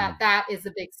that is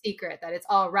the big secret, that it's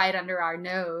all right under our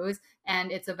nose,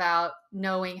 and it's about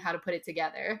knowing how to put it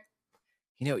together.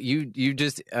 You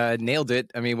just nailed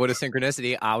it. I mean, what a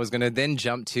synchronicity. I was going to then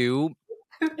jump to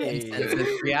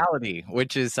reality,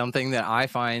 which is something that I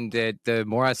find that the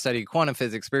more I study quantum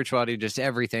physics, spirituality, just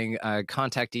everything,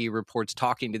 contactee reports,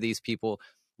 talking to these people,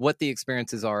 what the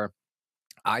experiences are.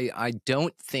 I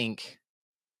don't think...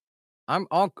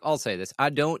 I'll say this. I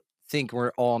don't think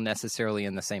we're all necessarily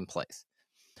in the same place.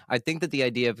 I think that the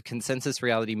idea of consensus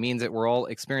reality means that we're all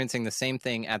experiencing the same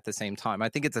thing at the same time. I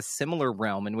think it's a similar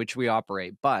realm in which we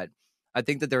operate, but I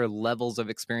think that there are levels of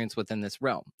experience within this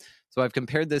realm. So I've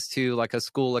compared this to like a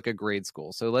school, like a grade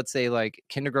school. So let's say like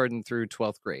kindergarten through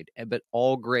 12th grade, but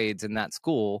all grades in that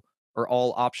school are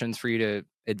all options for you to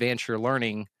advance your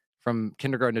learning from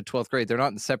kindergarten to 12th grade. They're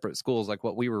not in separate schools like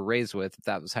what we were raised with. If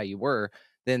that was how you were,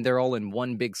 then they're all in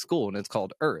one big school, and it's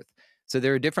called Earth. So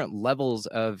there are different levels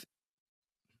of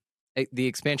the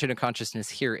expansion of consciousness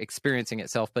here experiencing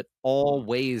itself, but all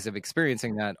ways of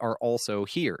experiencing that are also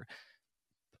here,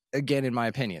 again, in my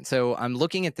opinion. So I'm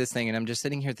looking at this thing and I'm just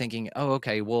sitting here thinking, oh,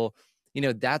 okay, well,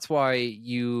 that's why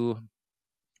you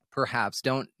perhaps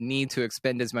don't need to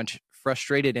expend as much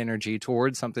frustrated energy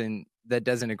towards something that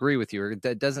doesn't agree with you or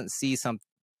that doesn't see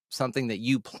something that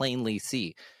you plainly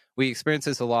see. We experience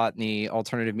this a lot in the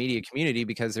alternative media community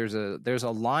because there's a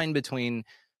line between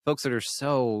folks that are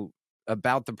so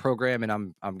about the program, and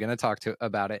I'm going to talk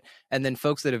about it, and then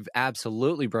folks that have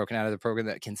absolutely broken out of the program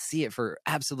that can see it for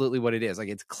absolutely what it is. Like,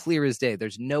 it's clear as day.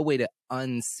 There's no way to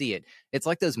unsee it. It's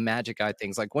like those magic eye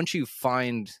things. Like, once you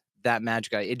find that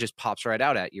magic eye, it just pops right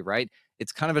out at you, right?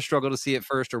 It's kind of a struggle to see it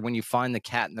first, or when you find the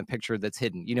cat in the picture that's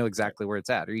hidden, you know exactly where it's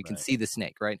at, or you can see the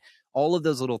snake, right? All of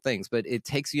those little things, but it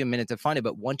takes you a minute to find it.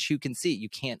 But once you can see it, you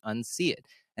can't unsee it.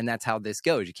 And that's how this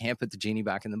goes. You can't put the genie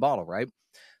back in the bottle, right?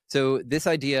 So this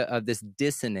idea of this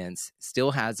dissonance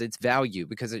still has its value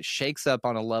because it shakes up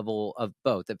on a level of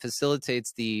both. It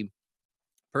facilitates the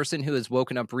person who has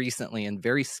woken up recently and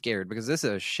very scared, because this is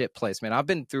a shit place, man. I've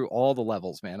been through all the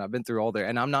levels, man. I've been through all there,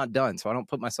 and I'm not done. So I don't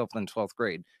put myself in 12th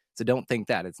grade. So don't think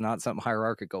that. It's not something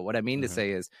hierarchical. What I mean to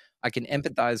say is I can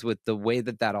empathize with the way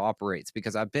that operates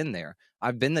because I've been there.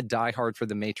 I've been the diehard for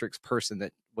the Matrix person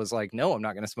that was like, no, I'm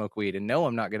not going to smoke weed, and no,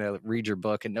 I'm not going to read your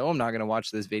book, and no, I'm not going to watch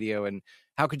this video. And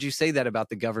how could you say that about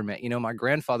the government? My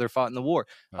grandfather fought in the war.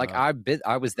 Like,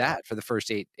 I was that for the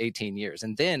first 18 years.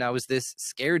 And then I was this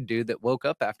scared dude that woke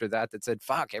up after that said,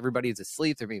 fuck, everybody's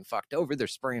asleep. They're being fucked over. They're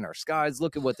spraying our skies.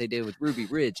 Look at what they did with Ruby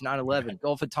Ridge, 9/11,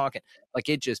 Gulf of Tonkin. Like,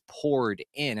 it just poured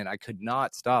in, and I could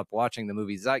not stop watching the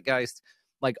movie Zeitgeist,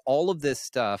 like all of this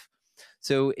stuff.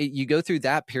 So you go through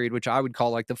that period, which I would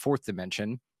call like the fourth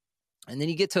dimension. And then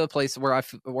you get to a place where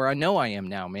I know I am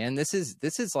now, man. This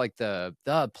is like the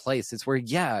place. It's where,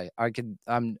 yeah,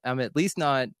 I'm at least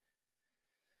not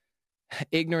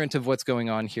ignorant of what's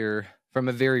going on here from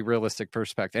a very realistic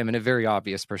perspective. I mean, a very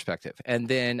obvious perspective. And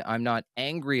then I'm not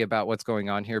angry about what's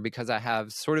going on here because I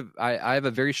have I have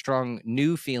a very strong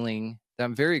new feeling that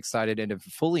I'm very excited and have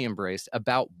fully embraced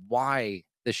about why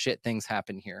the shit things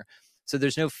happen here. So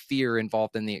there's no fear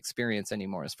involved in the experience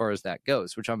anymore as far as that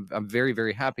goes, which I'm very,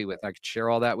 very happy with. I could share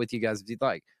all that with you guys if you'd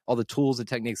like. All the tools and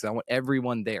techniques. I want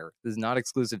everyone there. This is not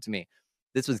exclusive to me.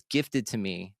 This was gifted to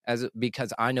me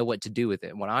because I know what to do with it.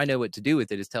 And what I know what to do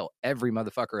with it is tell every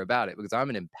motherfucker about it, because I'm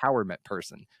an empowerment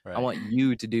person. Right. I want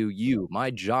you to do you.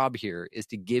 My job here is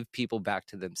to give people back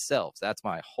to themselves. That's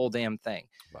my whole damn thing.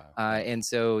 Wow. And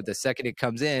so the second it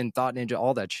comes in, Thought Ninja,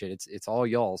 all that shit, it's all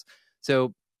y'all's.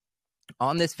 So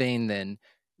on this vein, then,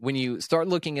 when you start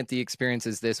looking at the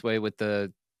experiences this way with a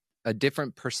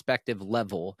different perspective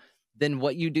level, then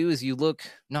what you do is you look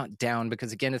not down,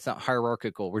 because again, it's not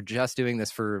hierarchical. We're just doing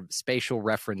this for spatial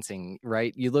referencing,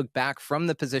 right? You look back from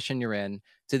the position you're in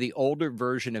to the older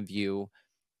version of you,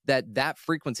 that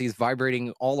frequency is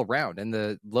vibrating all around. And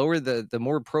the lower, the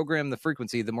more programmed the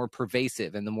frequency, the more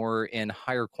pervasive and the more in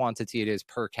higher quantity it is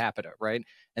per capita, right?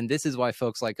 And this is why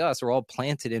folks like us are all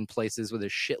planted in places with a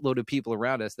shitload of people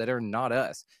around us that are not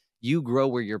us. You grow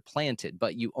where you're planted,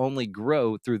 but you only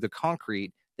grow through the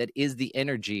concrete that is the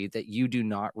energy that you do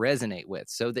not resonate with,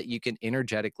 so that you can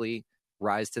energetically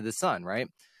rise to the sun, right?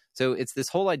 So it's this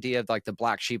whole idea of like the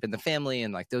black sheep in the family,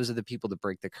 and like those are the people that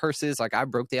break the curses. Like, I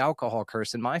broke the alcohol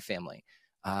curse in my family.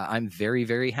 I'm very,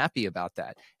 very happy about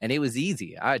that. And it was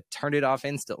easy. I turned it off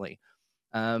instantly.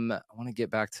 I want to get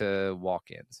back to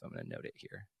walk-in, so I'm going to note it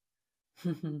here.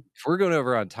 If we're going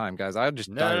over on time, guys, I'll just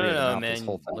no, man. This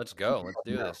whole thing. Let's go. Let's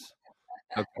do this.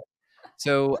 Okay.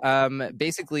 So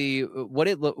basically,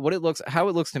 how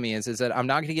it looks to me is that I'm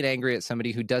not going to get angry at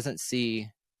somebody who doesn't see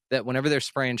that whenever they're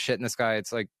spraying shit in the sky,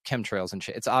 it's like chemtrails and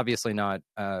shit. It's obviously not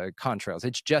contrails.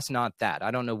 It's just not that.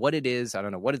 I don't know what it is. I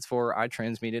don't know what it's for. I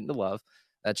transmute it into love.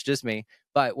 That's just me.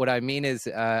 But what I mean is,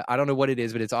 I don't know what it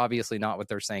is, but it's obviously not what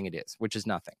they're saying it is, which is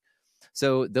nothing.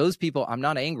 So those people I'm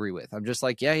not angry with. I'm just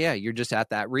like, yeah, you're just at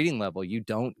that reading level. You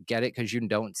don't get it because you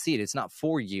don't see it. It's not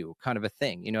for you, kind of a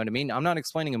thing. You know what I mean? I'm not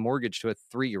explaining a mortgage to a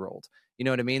 3-year-old. You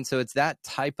know what I mean? So it's that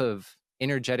type of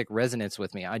energetic resonance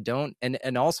with me. I don't,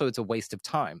 and also it's a waste of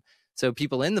time. So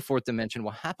people in the fourth dimension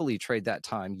will happily trade that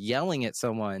time yelling at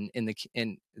someone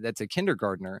that's a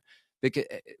kindergartner,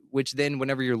 which then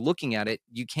whenever you're looking at it,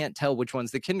 you can't tell which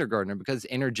one's the kindergartner because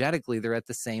energetically they're at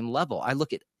the same level. I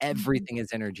look at everything as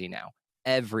energy now.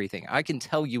 Everything. I can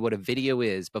tell you what a video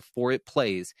is before it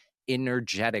plays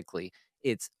energetically.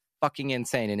 It's fucking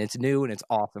insane, and it's new and it's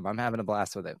awesome. I'm having a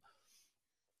blast with it.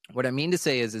 What I mean to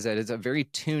say is that it's a very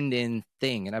tuned in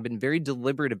thing, and I've been very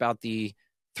deliberate about the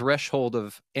threshold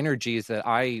of energies that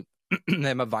I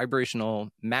am a vibrational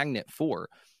magnet for.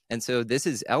 And so this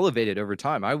is elevated over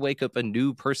time. I wake up a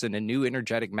new person, a new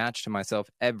energetic match to myself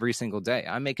every single day.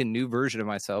 I make a new version of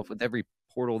myself with every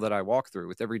portal that I walk through,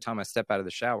 with every time I step out of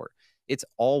the shower. It's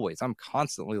always, I'm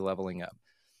constantly leveling up.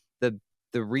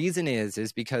 The reason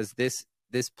is because this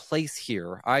place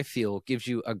here, I feel, gives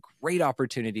you a great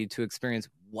opportunity to experience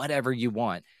whatever you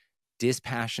want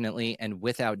dispassionately and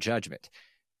without judgment.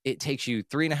 It takes you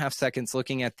 3.5 seconds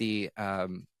looking at the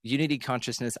unity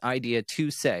consciousness idea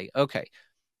to say, okay,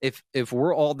 if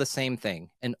we're all the same thing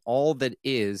and all that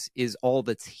is all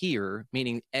that's here,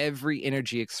 meaning every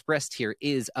energy expressed here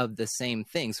is of the same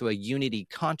thing. So a unity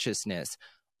consciousness,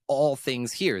 all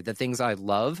things here, the things I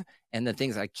love and the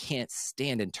things I can't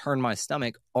stand and turn my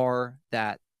stomach are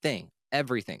that thing.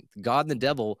 Everything. God and the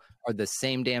devil are the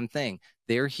same damn thing.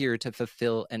 They're here to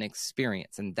fulfill an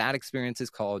experience, and that experience is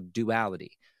called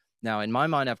duality. Now, in my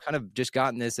mind, I've kind of just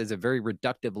gotten this as a very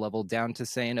reductive level down to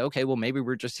saying, okay, well, maybe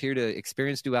we're just here to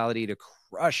experience duality, to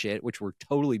crush it, which we're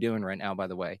totally doing right now, by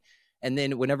the way. And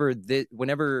then whenever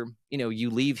you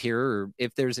leave here, or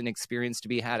if there's an experience to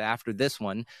be had after this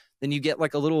one, then you get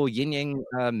like a little yin yang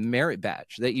merit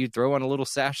badge that you throw on a little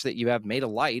sash that you have made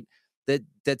of light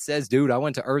that says, dude, I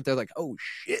went to Earth. They're like, oh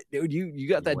shit, dude, you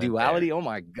got that duality. There. Oh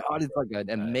my God, it's like an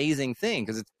amazing thing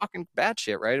because it's fucking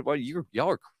batshit, right? Well, y'all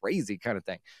are crazy kind of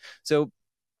thing. So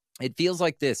it feels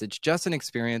like this. It's just an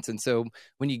experience. And so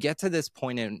when you get to this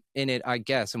point in it, I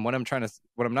guess, and what I'm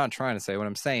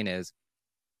saying is,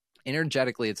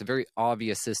 energetically, it's a very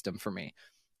obvious system for me.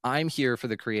 I'm here for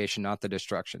the creation, not the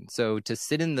destruction. So to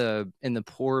sit in the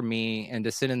poor me and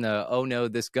to sit in the, oh no,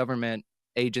 this government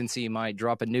agency might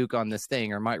drop a nuke on this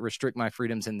thing or might restrict my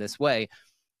freedoms in this way,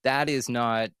 that is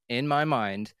not, in my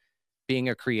mind, being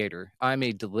a creator. I'm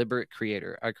a deliberate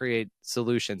creator. I create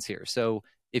solutions here. So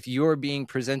if you're being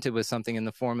presented with something in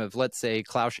the form of, let's say,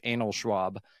 Klaus Annel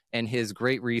Schwab and his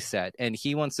Great Reset, and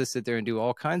he wants to sit there and do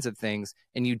all kinds of things,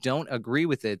 and you don't agree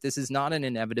with it, this is not an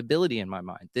inevitability in my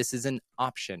mind. This is an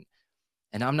option.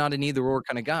 And I'm not an either or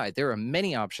kind of guy. There are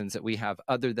many options that we have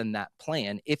other than that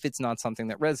plan if it's not something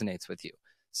that resonates with you.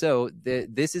 So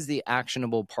this is the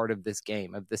actionable part of this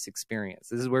game, of this experience.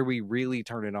 This is where we really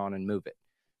turn it on and move it.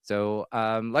 So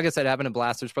like I said, having a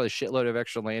blast, there's probably a shitload of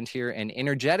extra land here. And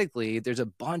energetically, there's a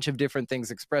bunch of different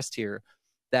things expressed here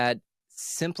that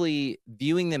simply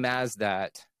viewing them as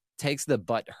that takes the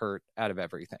butt hurt out of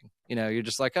everything. You're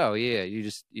just like, oh yeah,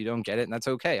 you don't get it. And that's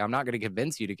okay. I'm not going to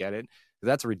convince you to get it,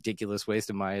 because that's a ridiculous waste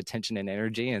of my attention and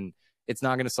energy. And it's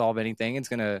not going to solve anything. It's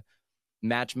going to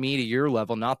match me to your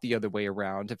level, not the other way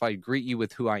around. If I greet you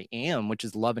with who I am, which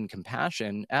is love and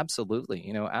compassion,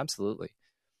 absolutely, absolutely.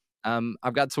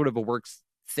 I've got sort of a work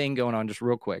thing going on just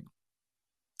real quick.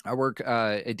 I work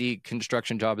a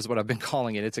deconstruction job is what I've been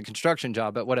calling it. It's a construction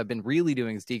job, but what I've been really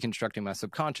doing is deconstructing my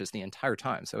subconscious the entire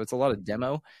time. So it's a lot of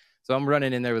demo. So I'm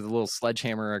running in there with a little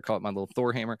sledgehammer. I call it my little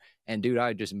Thor hammer. And dude,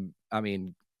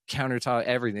 countertop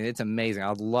everything. It's amazing.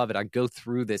 I love it. I go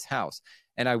through this house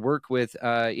and I work with,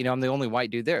 I'm the only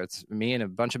white dude there. It's me and a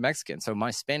bunch of Mexicans. So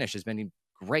my Spanish has been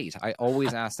great. I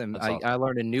always ask them. Awesome. I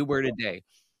learned a new word a day.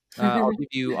 I'll give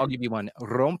you one.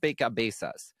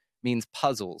 Rompecabezas means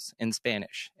puzzles in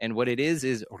Spanish. And what it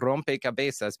is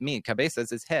rompecabezas mean.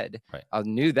 Cabezas is head. Right. I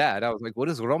knew that. I was like, what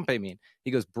does rompe mean?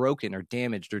 He goes broken or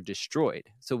damaged or destroyed.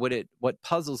 So what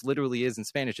puzzles literally is in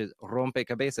Spanish is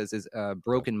rompecabezas is a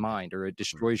broken mind, or it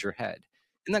destroys your head.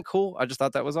 Isn't that cool? I just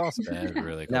thought that was awesome. That is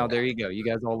really cool. Now, there you go. You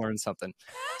guys all learned something.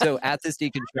 So at this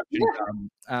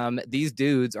deconstruction, these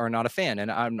dudes are not a fan.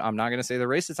 And I'm not going to say they're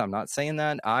racist. I'm not saying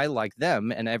that. I like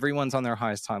them, and everyone's on their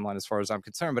highest timeline as far as I'm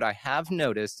concerned. But I have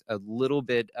noticed a little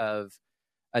bit of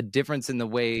a difference in the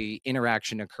way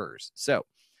interaction occurs. So,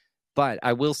 but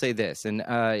I will say this, and,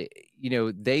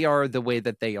 they are the way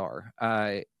that they are.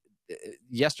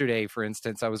 Yesterday, for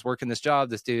instance, I was working this job.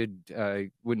 This dude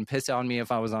wouldn't piss on me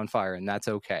if I was on fire, and that's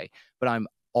okay. But I'm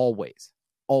always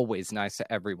nice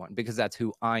to everyone, because that's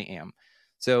who I am.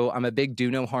 So I'm a big do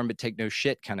no harm but take no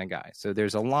shit kind of guy. So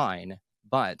there's a line,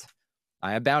 but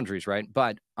I have boundaries, right?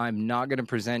 But I'm not going to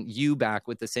present you back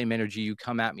with the same energy you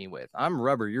come at me with. I'm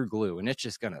rubber, you're glue, and it's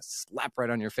just going to slap right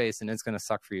on your face, and it's going to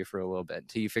suck for you for a little bit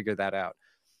until you figure that out.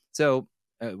 So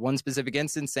one specific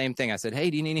instance, same thing. I said, hey,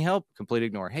 do you need any help? Complete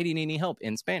ignore. Hey, do you need any help?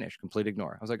 In Spanish, complete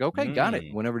ignore. I was like, okay, got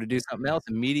it. Went over to do something else,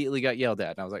 immediately got yelled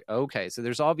at. And I was like, okay, so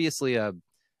there's obviously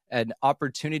an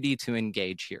opportunity to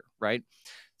engage here, right?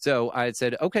 So I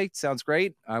said, okay, sounds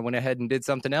great. I went ahead and did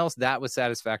something else. That was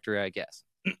satisfactory, I guess.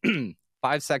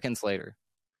 5 seconds later,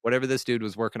 whatever this dude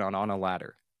was working on a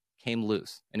ladder came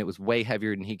loose, and it was way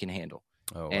heavier than he can handle.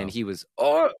 Oh, and wow. he was,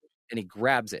 and he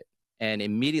grabs it. And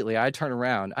immediately I turn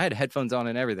around. I had headphones on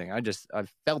and everything. I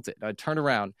felt it. I turn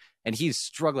around and he's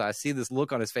struggling. I see this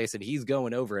look on his face and he's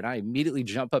going over, and I immediately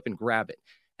jump up and grab it.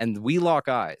 And we lock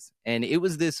eyes. And it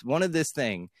was one of this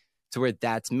thing to where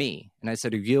that's me. And I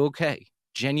said, are you okay?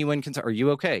 Genuine concern. Are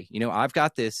you okay? I've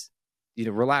got this.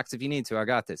 Relax if you need to. I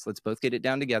got this. Let's both get it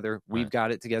down together. We've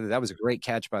got it together. That was a great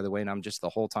catch, by the way. And I'm just the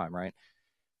whole time, right?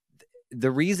 The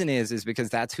reason is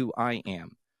because that's who I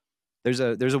am. There's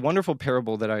a wonderful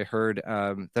parable that I heard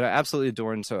that I absolutely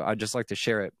adore, and so I'd just like to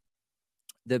share it.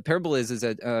 The parable is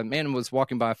that a man was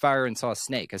walking by a fire and saw a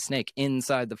snake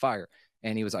inside the fire.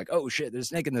 And he was like, oh, shit, there's a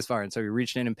snake in this fire. And so he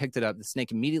reached in and picked it up. The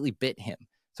snake immediately bit him.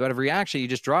 So out of reaction, he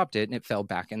just dropped it and it fell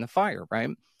back in the fire, right?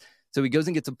 So he goes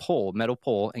and gets a metal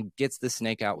pole, and gets the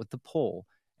snake out with the pole.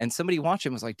 And somebody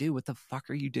watching him was like, dude, what the fuck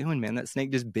are you doing, man? That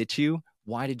snake just bit you.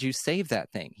 Why did you save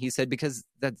that thing? He said, because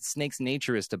that snake's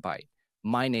nature is to bite.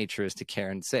 My nature is to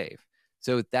care and save.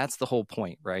 So that's the whole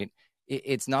point, right?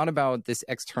 It's not about this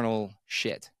external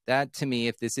shit. That, to me,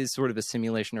 if this is sort of a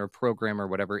simulation or a program or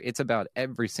whatever, it's about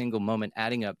every single moment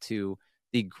adding up to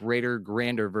the greater,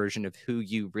 grander version of who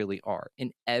you really are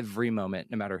in every moment,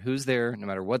 no matter who's there, no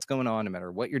matter what's going on, no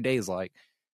matter what your day's like,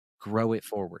 grow it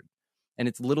forward. And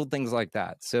it's little things like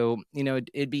that. So,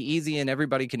 it'd be easy and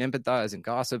everybody can empathize and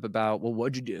gossip about, well,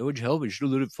 what'd you do? What'd you help? You should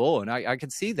have let it fall. And I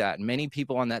could see that. Many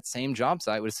people on that same job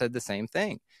site would have said the same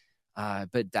thing.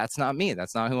 But that's not me.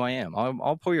 That's not who I am.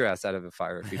 I'll pull your ass out of a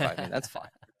fire if you fight me. That's fine.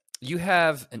 You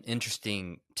have an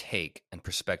interesting take and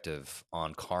perspective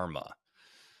on karma.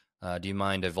 Do you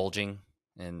mind divulging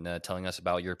and telling us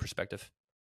about your perspective?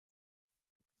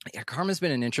 Yeah, karma's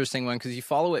been an interesting one because you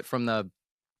follow it from the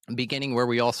beginning where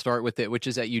we all start with it, which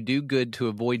is that you do good to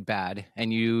avoid bad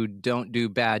and you don't do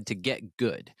bad to get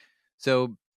good.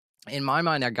 So in my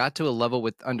mind, I got to a level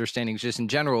with understandings just in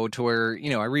general to where,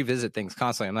 I revisit things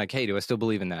constantly. I'm like, hey, do I still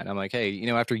believe in that? I'm like, hey,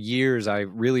 after years, I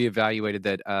really evaluated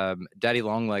that daddy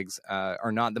longlegs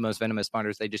are not the most venomous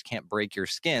spiders. They just can't break your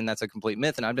skin. That's a complete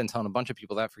myth. And I've been telling a bunch of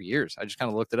people that for years. I just kind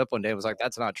of looked it up one day and was like,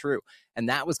 that's not true. And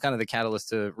that was kind of the catalyst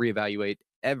to reevaluate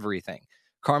everything.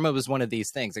 Karma was one of these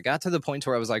things. It got to the point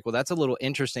where I was like, well, that's a little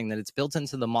interesting that it's built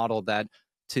into the model that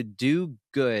to do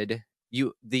good,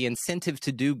 the incentive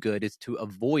to do good is to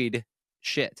avoid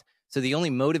shit. So the only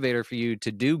motivator for you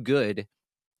to do good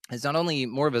is not only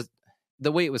more of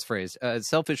the way it was phrased, a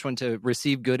selfish one to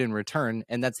receive good in return.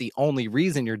 And that's the only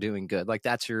reason you're doing good. Like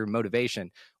that's your motivation,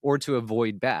 or to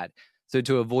avoid bad. So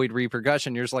to avoid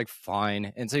repercussion, you're just like,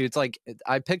 fine. And so it's like,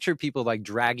 I picture people like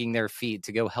dragging their feet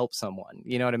to go help someone.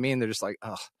 You know what I mean? They're just like,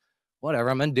 oh, whatever,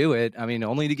 I'm going to do it. I mean,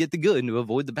 only to get the good and to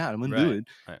avoid the bad. I'm going to do it.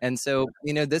 Right. And so,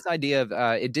 this idea of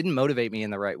it didn't motivate me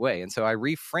in the right way. And so I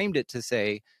reframed it to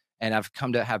say, and I've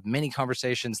come to have many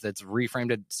conversations that's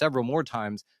reframed it several more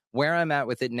times, where I'm at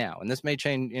with it now. And this may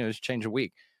change, change a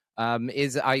week.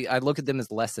 Is I look at them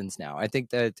as lessons now. I think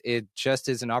that it just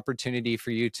is an opportunity for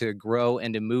you to grow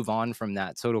and to move on from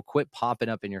that. So it'll quit popping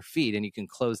up in your feed and you can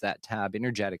close that tab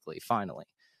energetically, finally.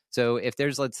 So if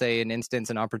there's, let's say,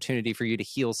 an opportunity for you to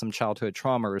heal some childhood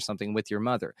trauma or something with your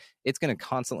mother, it's going to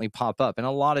constantly pop up in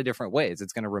a lot of different ways.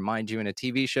 It's going to remind you in a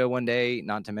TV show one day,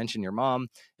 not to mention your mom.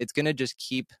 It's going to just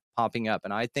keep popping up.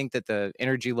 And I think that the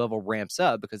energy level ramps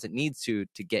up because it needs to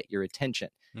get your attention.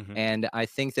 Mm-hmm. And I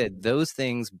think that those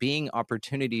things being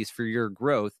opportunities for your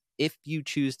growth, if you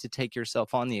choose to take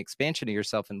yourself on the expansion of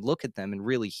yourself and look at them and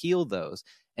really heal those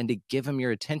and to give them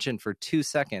your attention for 2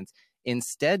 seconds,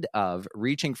 instead of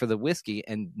reaching for the whiskey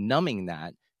and numbing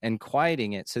that and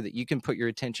quieting it so that you can put your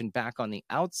attention back on the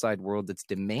outside world that's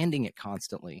demanding it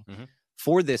constantly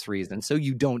for this reason, so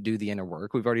you don't do the inner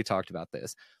work. We've already talked about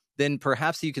this. Then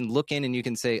perhaps you can look in and you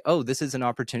can say, oh, this is an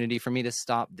opportunity for me to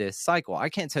stop this cycle. I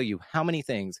can't tell you how many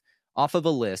things off of a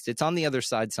list. It's on the other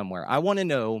side somewhere. I want to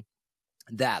know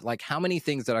that, like, how many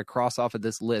things that I cross off of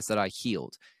this list that I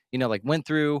healed, like went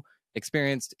through,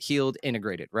 experienced, healed,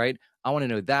 integrated, right? I want to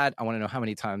know that. I want to know how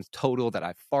many times total that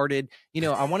I farted.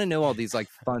 I want to know all these like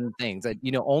fun things that,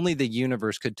 only the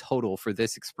universe could total for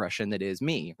this expression that is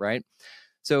me, right?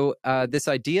 So this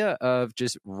idea of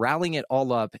just rallying it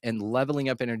all up and leveling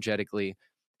up energetically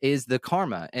is the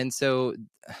karma. And so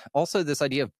also this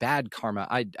idea of bad karma,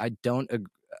 I don't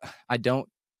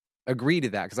agree to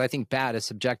that, because I think bad is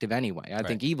subjective anyway. I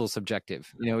think evil is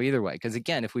subjective, either way. Because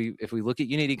again, if we look at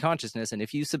unity consciousness, and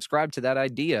if you subscribe to that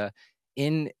idea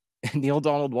in Neil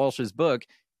Donald Walsh's book,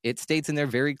 it states in there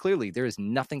very clearly, there is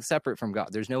nothing separate from God.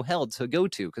 There's no hell to go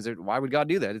to, because why would God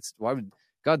do that? Why would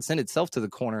God send itself to the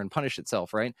corner and punish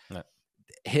itself, right? No.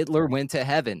 Hitler went to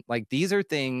heaven. Like, these are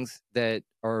things that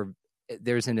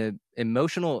there's an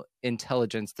emotional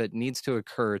intelligence that needs to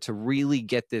occur to really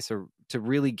get this, or to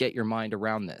really get your mind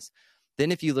around this.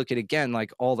 Then if you look at, again,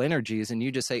 like all energies, and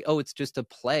you just say, oh, it's just a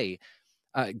play.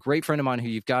 Great friend of mine who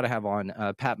you've got to have on,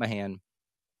 Pat Mahan.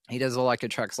 He does a Like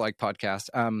Attracts Like podcast.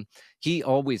 He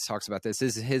always talks about this.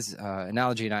 This is his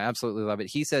analogy, and I absolutely love it.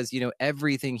 He says,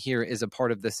 everything here is a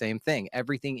part of the same thing.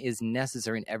 Everything is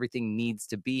necessary, and everything needs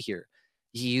to be here.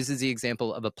 He uses the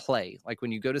example of a play. Like,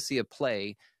 when you go to see a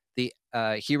play, the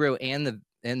hero and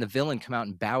the villain come out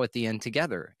and bow at the end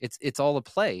together. It's all a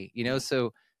play,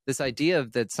 So this idea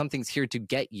of that something's here to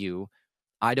get you,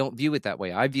 I don't view it that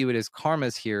way. I view it as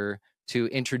karma's here to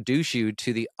introduce you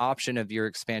to the option of your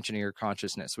expansion of your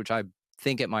consciousness, which I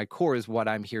think at my core is what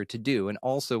I'm here to do, and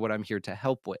also what I'm here to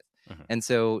help with. Mm-hmm. And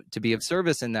so to be of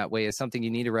service in that way is something you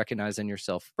need to recognize in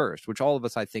yourself first, which all of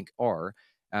us, I think, are.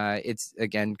 It's,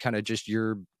 again, kind of just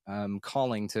your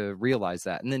calling to realize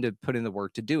that, and then to put in the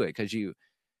work to do it, because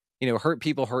hurt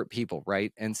people,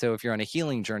 right? And so if you're on a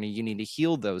healing journey, you need to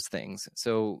heal those things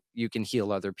so you can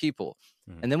heal other people.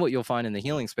 Mm-hmm. And then what you'll find in the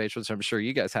healing space, which I'm sure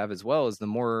you guys have as well, is the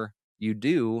more you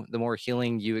do, the more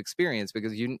healing you experience,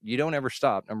 because you don't ever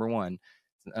stop. Number one,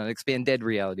 expanded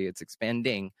reality, it's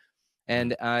expanding.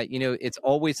 And, it's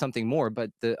always something more. But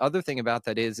the other thing about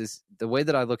that is the way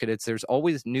that I look at it, there's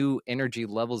always new energy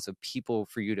levels of people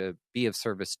for you to be of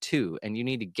service to. And you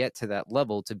need to get to that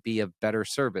level to be of better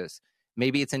service.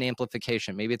 Maybe it's an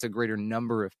amplification. Maybe it's a greater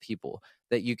number of people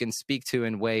that you can speak to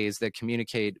in ways that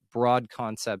communicate broad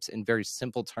concepts in very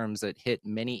simple terms that hit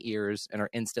many ears and are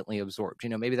instantly absorbed.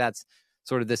 Maybe that's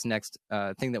sort of this next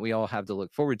thing that we all have to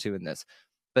look forward to in this.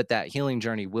 But that healing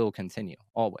journey will continue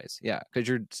always. Yeah, because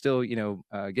you're still,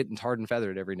 getting tarred and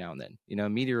feathered every now and then. A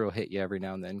meteor will hit you every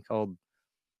now and then, called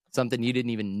something you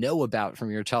didn't even know about from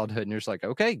your childhood. And you're just like,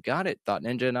 okay, got it. Thought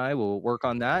Ninja and I will work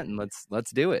on that, and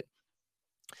let's do it.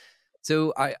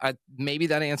 So I maybe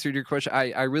that answered your question.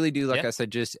 I really do, like I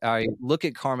said, I look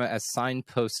at karma as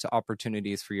signposts to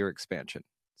opportunities for your expansion.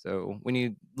 So when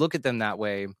you look at them that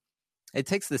way, it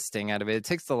takes the sting out of it. It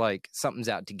takes the, like, something's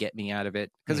out to get me out of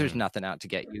it, because there's nothing out to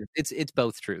get you. It's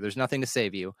both true. There's nothing to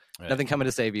save you, nothing coming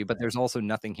to save you, but there's also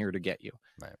nothing here to get you.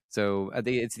 Right. So I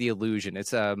think it's the illusion. It's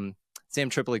Sam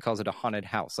Tripoli calls it a haunted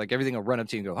house. Like, everything will run up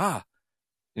to you and go, and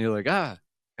you're like,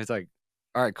 It's like,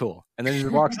 all right, cool. And then he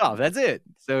just walks off. That's it.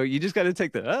 So you just got to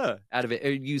take the out of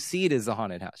it. You see it as a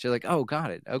haunted house. You're like, oh,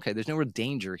 got it. Okay, there's no real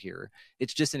danger here.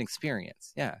 It's just an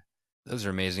experience. Yeah. Those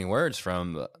are amazing words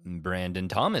from Brandon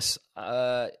Thomas.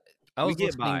 Are we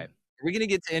going to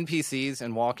get to NPCs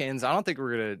and walk-ins? I don't think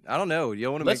we're going to. I don't know. You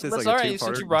don't want to make this like a two-parter?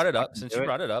 Since you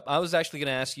brought it up, I was actually going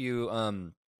to ask you.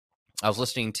 I was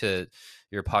listening to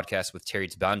your podcast with Terry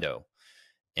Tabando.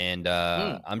 And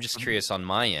I'm just curious on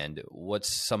my end,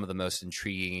 what's some of the most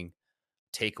intriguing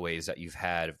takeaways that you've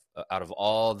had out of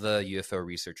all the UFO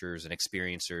researchers and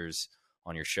experiencers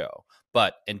on your show?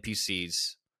 But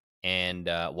NPCs and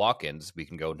walk-ins, we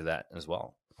can go into that as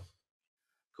well.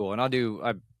 Cool. And I'll do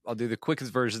the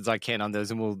quickest versions I can on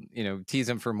those, and we'll tease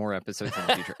them for more episodes in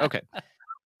the future. Okay.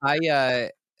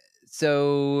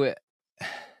 So,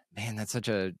 man, that's such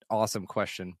an awesome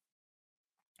question.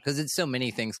 Because it's so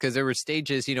many things. Because there were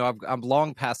stages, I'm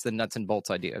long past the nuts and bolts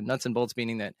idea. Nuts and bolts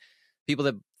meaning that people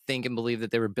that think and believe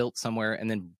that they were built somewhere and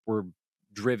then were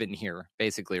driven here,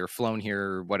 basically, or flown here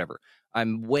or whatever.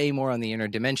 I'm way more on the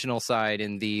interdimensional side,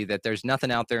 in that there's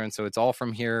nothing out there, and so it's all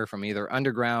from here, from either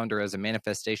underground or as a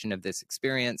manifestation of this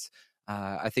experience.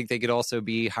 I think they could also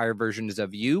be higher versions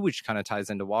of you, which kind of ties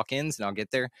into walk-ins, and I'll get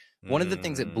there. One of the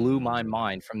things that blew my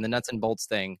mind from the nuts and bolts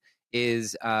thing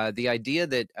is the idea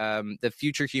that the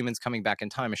future humans coming back in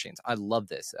time machines. I love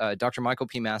this. Dr. Michael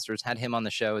P. Masters had him on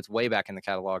the show. It's way back in the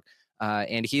catalog.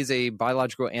 And he's a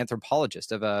biological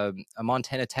anthropologist of a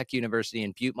Montana Tech University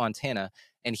in Butte, Montana.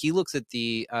 And he looks at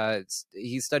he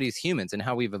studies humans and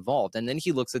how we've evolved. And then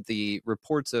he looks at the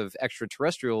reports of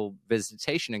extraterrestrial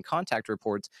visitation and contact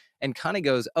reports and kind of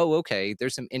goes, oh, okay,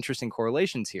 there's some interesting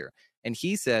correlations here. And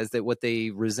he says that what they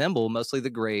resemble, mostly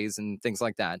the grays and things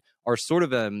like that, are sort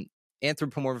of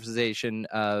anthropomorphization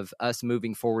of us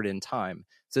moving forward in time.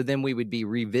 So then we would be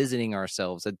revisiting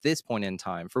ourselves at this point in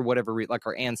time for whatever like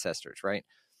our ancestors, right?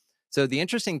 So the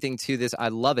interesting thing to this, I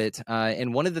love it.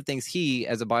 And one of the things he,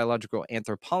 as a biological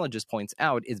anthropologist, points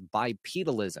out is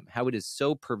bipedalism, how it is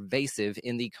so pervasive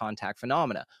in the contact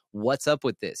phenomena. What's up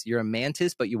with this? You're a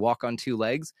mantis, but you walk on two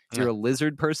legs. You're a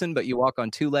lizard person, but you walk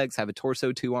on two legs, have a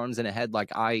torso, two arms, and a head like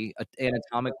I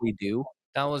anatomically do.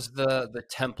 That was the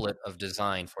template of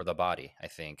design for the body, I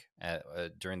think,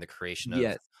 during the creation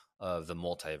Yes. of the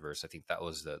multiverse. I think that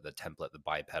was the template, the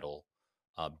bipedal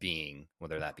being,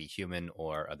 whether that be human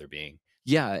or other being.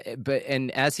 Yeah,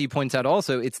 and as he points out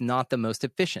also, it's not the most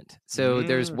efficient. So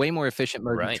there's way more efficient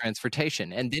modes of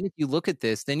transportation. And then if you look at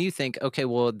this, then you think, okay,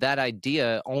 well, that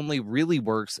idea only really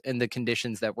works in the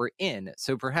conditions that we're in.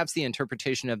 So perhaps the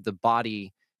interpretation of the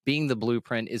body being the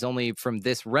blueprint is only from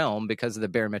this realm because of the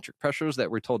barometric pressures that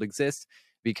we're told exist,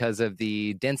 because of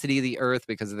the density of the earth,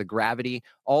 because of the gravity.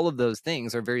 All of those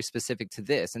things are very specific to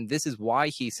this. And this is why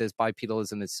he says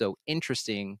bipedalism is so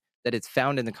interesting, that it's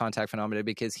found in the contact phenomena,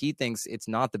 because he thinks it's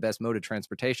not the best mode of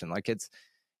transportation. Like it's,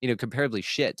 comparably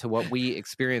shit to what we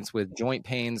experience with joint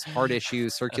pains, heart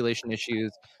issues, circulation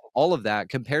issues, all of that,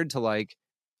 compared to like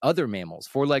other mammals,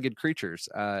 four-legged creatures,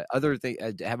 have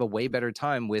a way better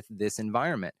time with this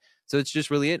environment. So it's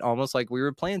just really almost like we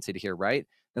were planted here, right?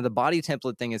 Now, the body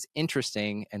template thing is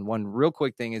interesting. And one real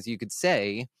quick thing is you could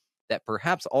say that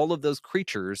perhaps all of those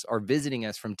creatures are visiting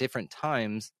us from different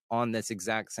times on this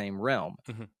exact same realm,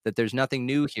 that there's nothing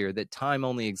new here, that time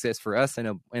only exists for us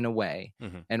in a way.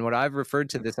 And what I've referred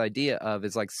to this idea of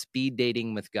is like speed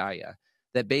dating with Gaia,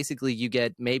 that basically you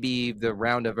get maybe the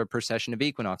round of a precession of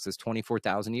equinoxes,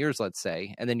 24,000 years, let's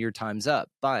say, and then your time's up.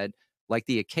 But like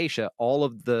the acacia, all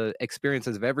of the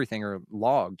experiences of everything are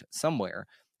logged somewhere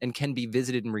and can be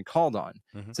visited and recalled on.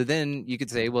 So then you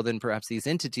could say, well, then perhaps these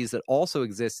entities that also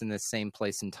exist in this same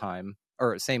place and time,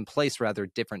 or same place rather,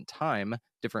 different time,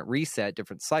 different reset,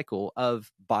 different cycle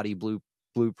of body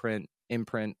blueprint,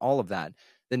 imprint, all of that,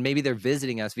 then maybe they're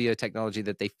visiting us via technology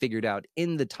that they figured out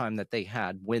in the time that they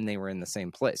had when they were in the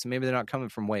same place. So maybe they're not coming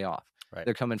from way off. Right.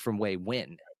 They're coming from way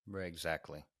when. Right,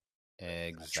 exactly.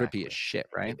 Trippy as shit,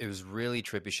 right? It was really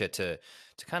trippy shit to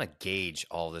kind of gauge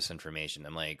all this information.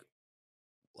 I'm like,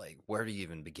 where do you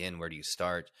even begin? Where do you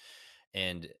start?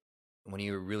 And when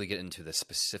you really get into the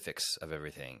specifics of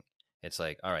everything, it's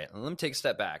like, all right, let me take a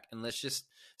step back and let's just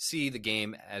see the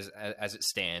game as it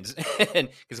stands. And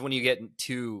because when you get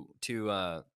too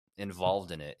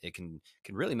involved in it, it can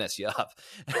really mess you up.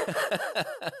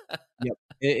 Yep,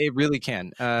 it really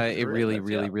can. It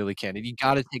really can. And you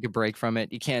got to take a break from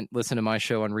it. You can't listen to my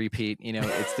show on repeat.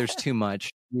 There's too much.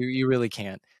 You really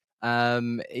can't.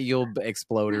 You'll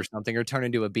explode or something, or turn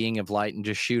into a being of light and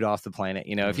just shoot off the planet.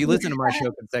 If you listen to my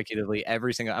show consecutively,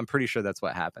 I'm pretty sure that's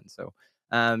what happens. So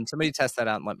somebody test that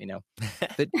out and let me know.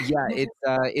 But yeah,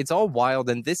 it's all wild.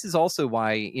 And this is also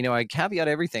why, I caveat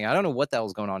everything. I don't know what the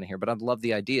hell's going on here, but I love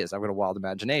the ideas. I've got a wild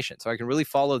imagination. So I can really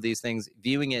follow these things,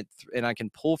 viewing it, and I can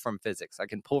pull from physics. I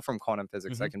can pull from quantum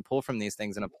physics. I can pull from these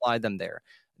things and apply them there.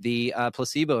 The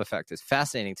placebo effect is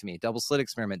fascinating to me. Double slit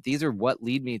experiment. These are what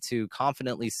lead me to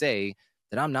confidently say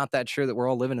that I'm not that sure that we're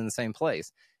all living in the same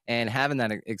place and having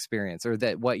that experience, or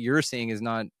that what you're seeing is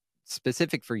not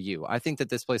specific for you. I think that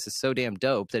this place is so damn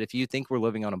dope that if you think we're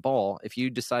living on a ball, if you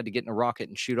decide to get in a rocket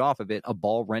and shoot off of it, a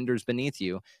ball renders beneath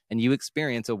you and you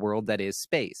experience a world that is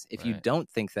space. If you don't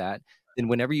think that, then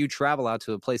whenever you travel out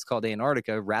to a place called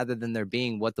Antarctica, rather than there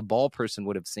being what the ball person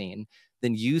would have seen,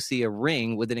 then you see a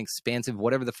ring with an expansive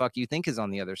whatever the fuck you think is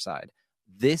on the other side.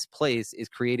 This place is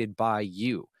created by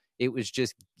you. It was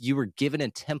just, you were given a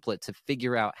template to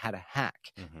figure out how to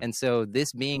hack. And so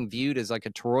this being viewed as like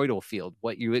a toroidal field,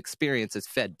 what you experience is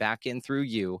fed back in through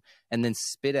you and then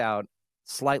spit out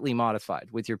slightly modified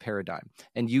with your paradigm.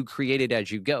 And you create it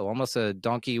as you go, almost a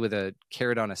donkey with a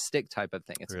carrot on a stick type of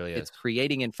thing. It's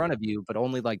creating in front of you, but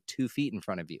only like 2 feet in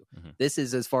front of you. This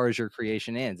is as far as your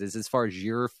creation ends. This is as far as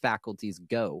your faculties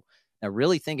go. Now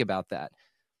really think about that.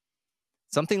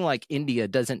 Something like India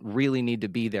doesn't really need to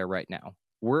be there right now.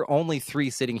 We're only 3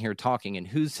 sitting here talking, and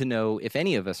who's to know if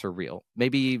any of us are real?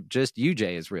 Maybe just you,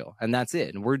 Jay, is real, and that's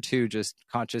it. And we're 2 just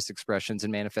conscious expressions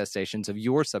and manifestations of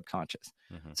your subconscious.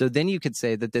 So then you could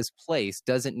say that this place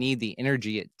doesn't need the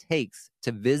energy it takes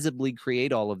to visibly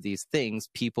create all of these things,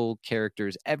 people,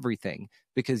 characters, everything,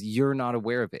 because you're not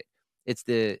aware of it. It's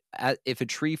if a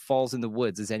tree falls in the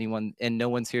woods, is anyone, and no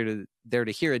one's there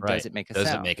to hear it, does it make a sound?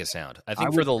 Does it make a sound? I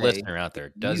think for the listener out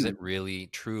there, does it really,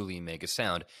 truly make a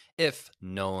sound if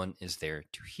no one is there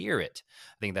to hear it?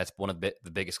 I think that's one of the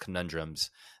biggest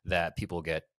conundrums that people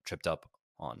get tripped up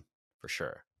on, for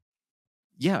sure.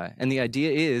 Yeah. And the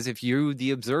idea is if you,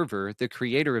 the observer, the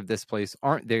creator of this place,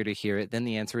 aren't there to hear it, then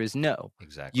the answer is no.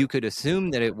 Exactly. You could assume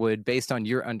that it would based on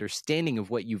your understanding of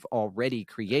what you've already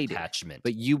created. Attachment.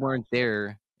 But you weren't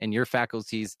there and your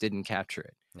faculties didn't capture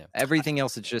it. Yeah. Everything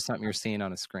else is just something you're seeing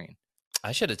on a screen.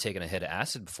 I should have taken a hit of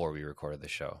acid before we recorded the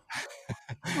show.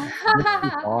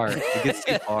 It gets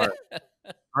too far.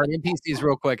 All right, NPCs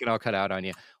real quick, and I'll cut out on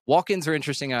you. Walk-ins are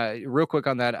interesting. Real quick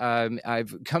on that,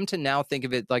 I've come to now think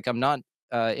of it like I'm not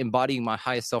embodying my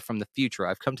highest self from the future.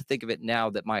 I've come to think of it now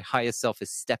that my highest self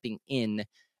is stepping in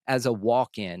as a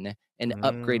walk-in and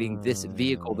upgrading this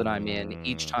vehicle that I'm in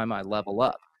each time I level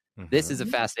up. This is a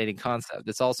fascinating concept.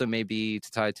 This also may be to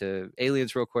tie to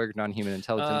aliens real quick, non-human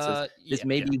intelligences. This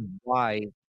may be why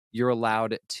you're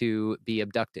allowed to be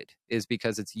abducted, is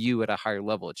because it's you at a higher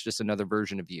level. It's just another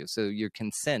version of you. So your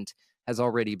consent has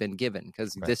already been given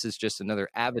because this is just another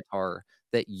avatar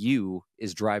that you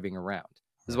is driving around.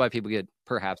 This is why people get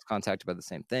perhaps contacted by the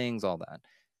same things, all that.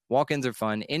 Walk-ins are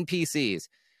fun. NPCs.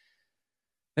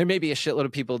 There may be a shitload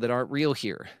of people that aren't real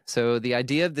here. So the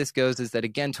idea of this goes is that,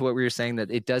 again, to what we were saying,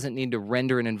 that it doesn't need to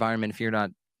render an environment if you're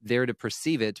not there to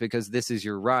perceive it, because this is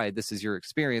your ride, this is your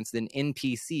experience. Then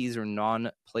NPCs are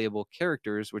non-playable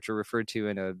characters, which are referred to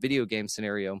in a video game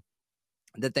scenario,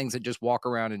 the things that just walk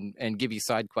around and give you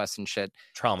side quests and shit.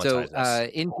 Traumatize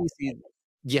us. NPCs,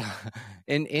 yeah,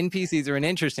 and NPCs are an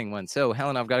interesting one. So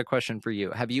Helen, I've got a question for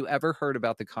you. Have you ever heard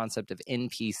about the concept of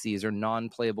NPCs or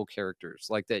non-playable characters,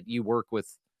 like that you work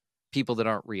with people that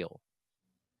aren't real?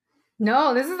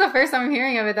 No, this is the first time I'm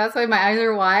hearing of it. That's why my eyes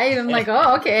are wide. I'm like,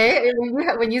 oh, okay.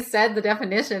 When you said the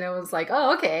definition, it was like,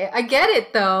 oh, okay. I get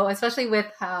it, though, especially with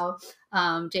how,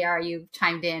 JR, you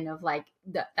chimed in of like,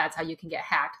 that's how you can get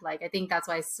hacked. Like, I think that's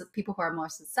why people who are more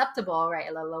susceptible, right,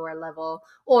 at a lower level,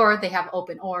 or they have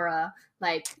open aura,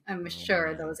 like, I'm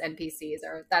sure those NPCs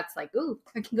are, that's like, ooh,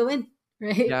 I can go in.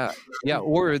 Right? Yeah.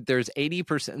 Or there's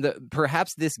 80%.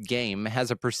 Perhaps this game has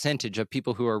a percentage of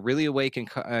people who are really awake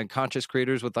and conscious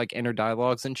creators with like inner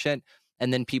dialogues and shit,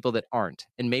 and then people that aren't.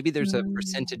 And maybe there's a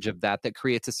percentage of that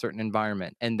creates a certain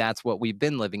environment, and that's what we've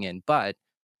been living in. But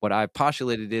what I've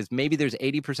postulated is maybe there's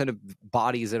 80% of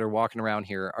bodies that are walking around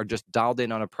here are just dialed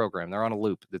in on a program. They're on a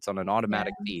loop that's on an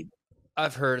automatic feed.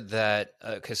 I've heard that.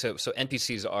 Okay, so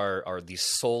NPCs are these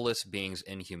soulless beings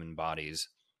in human bodies.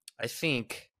 I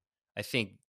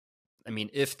mean,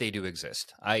 if they do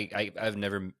exist, I've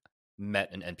never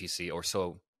met an NPC, or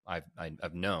so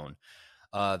I've known,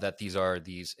 that these are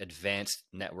these advanced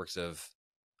networks of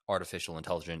artificial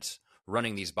intelligence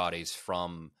running these bodies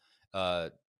from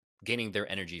gaining their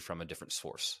energy from a different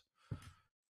source.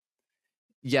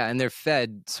 Yeah, and they're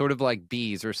fed sort of like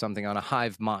bees or something on a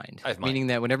hive mind. Meaning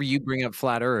that whenever you bring up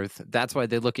flat Earth, that's why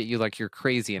they look at you like you're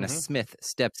crazy, and a Smith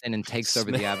steps in and takes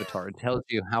over the avatar and tells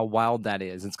you how wild that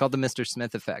is. It's called the Mr.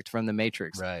 Smith effect from The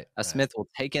Matrix. Smith will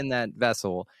take in that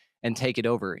vessel and take it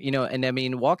over. And I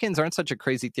mean, walk-ins aren't such a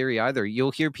crazy theory either. You'll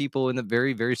hear people in the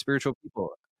very, very spiritual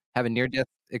people have a near-death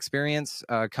experience,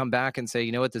 come back and say,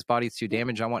 you know what, this body's too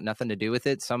damaged. I want nothing to do with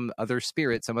it. Some other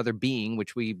spirit, some other being,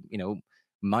 which we,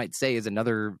 might say is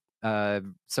another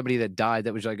somebody that died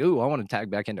that was like, oh, I want to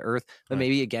tag back into Earth. But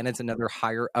maybe again, it's another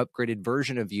higher upgraded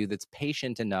version of you that's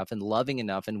patient enough and loving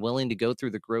enough and willing to go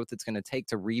through the growth it's going to take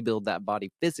to rebuild that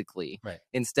body physically,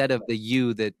 instead of the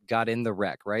you that got in the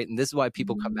wreck, right? And this is why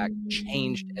people come back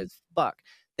changed as fuck.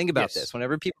 Think about this.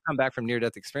 Whenever people come back from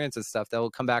near-death experiences stuff, they'll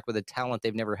come back with a talent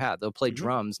they've never had. They'll play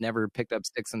drums, never picked up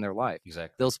sticks in their life.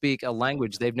 They'll speak a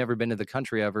language they've never been to the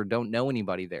country of or don't know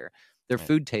anybody there. Their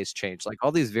food tastes change. Like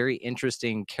all these very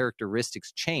interesting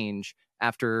characteristics change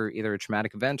after either a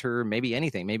traumatic event or maybe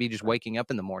anything. Maybe just waking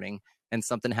up in the morning and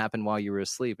something happened while you were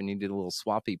asleep and you did a little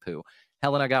swappy poo.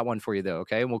 Helen, I got one for you though,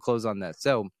 okay? And we'll close on this.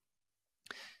 So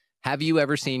have you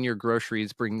ever seen your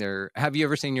neighbors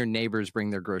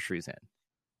bring their groceries in?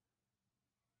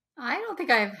 I don't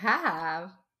think I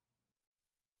have.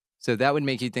 So that would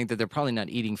make you think that they're probably not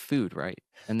eating food, right?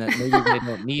 And that maybe they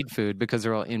don't need food because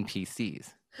they're all NPCs.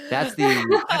 That's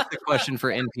the question for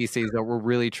NPCs that will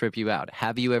really trip you out.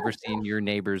 Have you ever seen your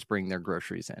neighbors bring their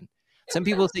groceries in? Some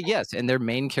people say yes, and they're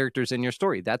main characters in your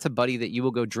story. That's a buddy that you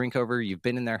will go drink over. You've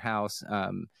been in their house.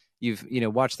 You've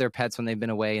watched their pets when they've been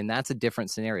away, and that's a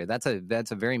different scenario. That's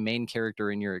a very main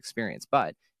character in your experience.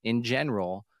 But in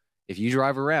general, if you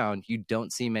drive around, you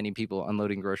don't see many people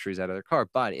unloading groceries out of their car.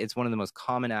 But it's one of the most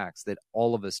common acts that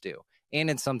all of us do, and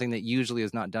it's something that usually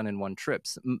is not done in one trip.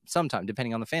 Sometime,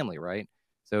 depending on the family, right?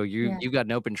 So you got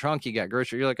an open trunk, you got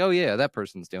groceries. You're like, oh yeah, that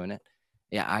person's doing it.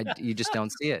 Yeah, you just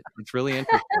don't see it. It's really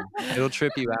interesting. It'll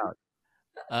trip you out.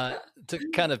 To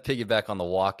kind of piggyback on the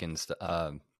walk-ins,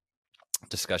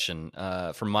 discussion.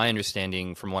 From my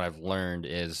understanding, from what I've learned,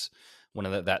 is when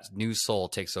that new soul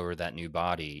takes over that new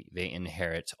body, they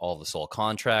inherit all the soul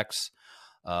contracts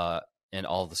and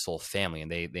all the soul family,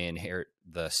 and they inherit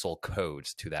the soul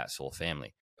codes to that soul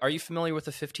family. Are you familiar with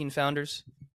the 15 founders?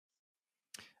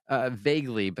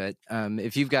 Vaguely, but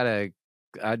if you've got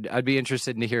I'd be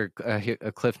interested to hear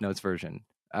a Cliff Notes version.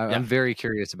 I'm very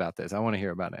curious about this. I want to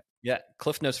hear about it. Yeah,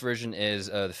 Cliff Notes version is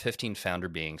the 15 founder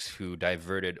beings who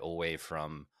diverted away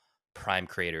from Prime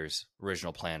Creator's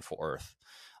original plan for Earth.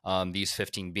 These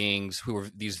 15 beings, who were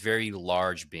these very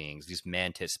large beings, these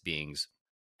mantis beings,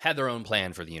 had their own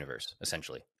plan for the universe,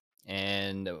 essentially.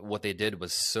 And what they did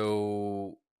was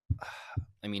so,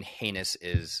 I mean, heinous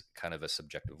is kind of a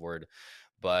subjective word,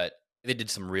 but they did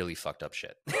some really fucked up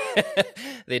shit.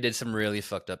 They did some really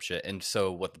fucked up shit. And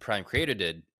so what the Prime Creator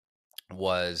did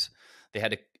was they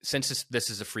had to, since this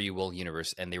is a free will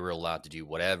universe and they were allowed to do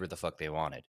whatever the fuck they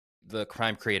wanted, the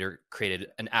Prime Creator created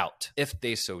an out if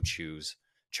they so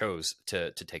chose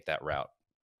to take that route.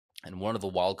 And one of the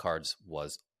wild cards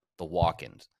was the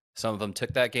walk-ins. Some of them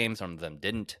took that game, some of them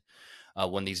didn't.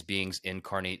 When these beings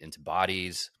incarnate into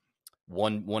bodies,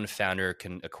 one founder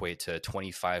can equate to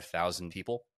 25,000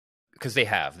 people, because they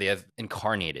have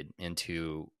incarnated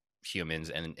into humans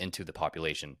and into the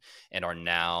population, and are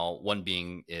now, one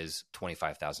being is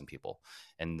 25,000 people,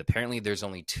 and apparently there's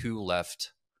only 2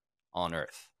 left on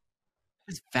Earth.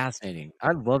 It's fascinating.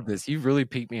 I love this. You really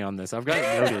piqued me on this. I've got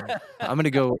it noted. I'm gonna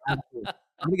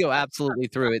go absolutely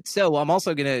through it. So I'm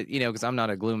also gonna, because I'm not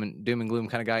a doom and gloom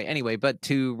kind of guy anyway. But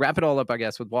to wrap it all up, I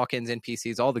guess, with walk-ins,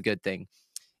 NPCs, all the good thing.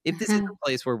 If this is a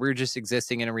place where we're just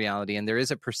existing in a reality, and there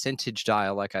is a percentage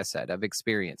dial, like I said, of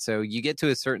experience. So you get to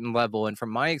a certain level, and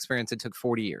from my experience, it took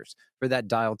 40 years for that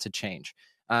dial to change.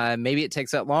 Maybe it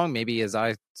takes that long. Maybe as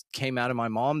I came out of my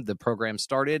mom, the program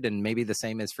started, and maybe the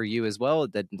same is for you as well,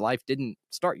 that life didn't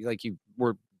start like you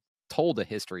were told a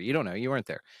history. You don't know. You weren't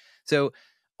there. So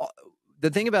the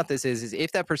thing about this is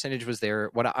if that percentage was there,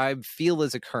 what I feel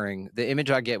is occurring, the image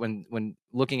I get when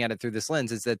looking at it through this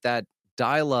lens is that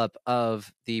dial up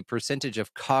of the percentage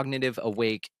of cognitive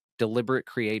awake deliberate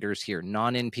creators here,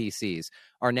 non-NPCs,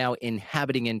 are now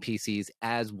inhabiting NPCs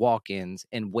as walk-ins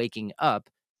and waking up,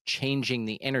 changing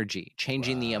the energy,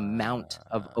 changing the amount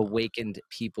of awakened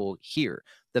people here,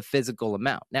 the physical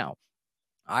amount. Now,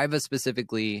 I have a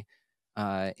specifically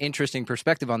interesting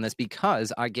perspective on this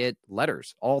because I get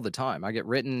letters all the time. I get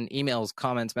written emails,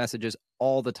 comments, messages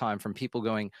all the time from people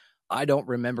going, I don't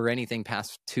remember anything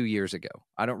past 2 years ago.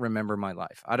 I don't remember my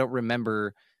life. I don't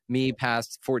remember me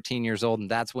past 14 years old.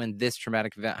 And that's when this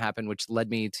traumatic event happened, which led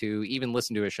me to even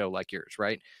listen to a show like yours,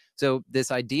 right? So this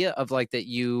idea of like that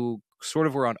you sort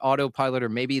of were on autopilot, or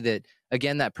maybe that,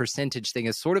 again, that percentage thing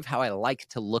is sort of how I like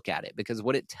to look at it, because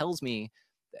what it tells me,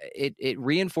 it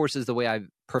reinforces the way I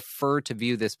prefer to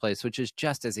view this place, which is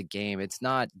just as a game. It's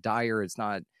not dire. It's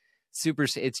not super.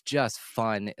 It's just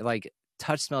fun. Like,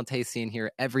 touch, smell, taste, see, and hear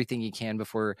everything you can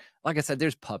before. Like I said,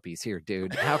 there's puppies here,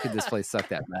 dude. How could this place suck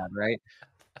that bad, right?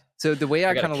 So the way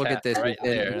I kind of look at this, right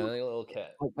there, a little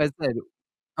cat. I said,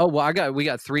 oh well, we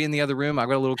got 3 in the other room. I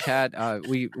got a little cat. I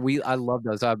love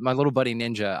those. My little buddy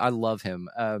Ninja, I love him.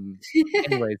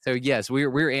 Anyway, so yes,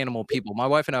 we're animal people. My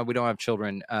wife and I, we don't have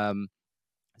children.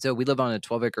 So we live on a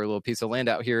 12-acre little piece of land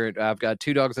out here. I've got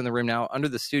 2 dogs in the room now. Under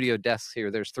the studio desks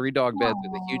here, there's 3 dog beds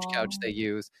with a huge couch they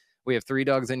use. We have 3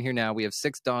 dogs in here now. We have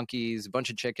 6 donkeys, a bunch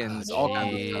of chickens, all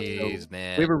kinds of stuff. So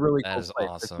man, we have a really cool is place.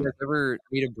 awesome. If you guys ever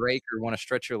need a break or want to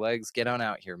stretch your legs, get on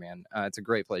out here, man. It's a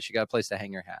great place. You got a place to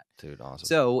hang your hat. Dude, awesome.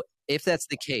 So if that's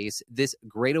the case, this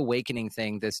Great Awakening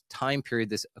thing, this time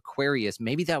period, this Aquarius,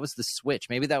 maybe that was the switch.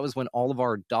 Maybe that was when all of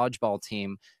our dodgeball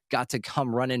team got to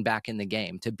come running back in the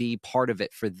game to be part of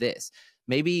it for this.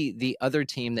 Maybe the other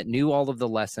team that knew all of the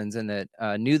lessons and that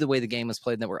knew the way the game was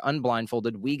played and that were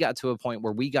unblindfolded, we got to a point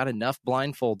where we got enough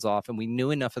blindfolds off and we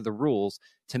knew enough of the rules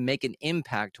to make an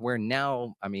impact where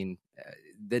now, I mean,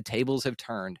 the tables have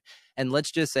turned. And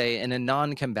let's just say in a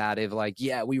non-combative, like,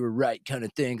 yeah, we were right kind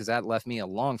of thing, because that left me a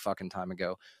long fucking time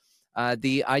ago.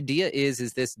 The idea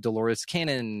is this Dolores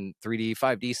Cannon 3D,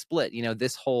 5D split,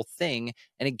 this whole thing.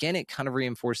 And again, it kind of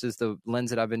reinforces the lens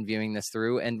that I've been viewing this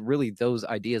through. And really those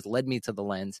ideas led me to the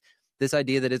lens, this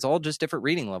idea that it's all just different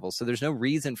reading levels. So there's no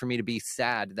reason for me to be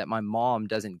sad that my mom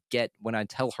doesn't get when I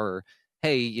tell her,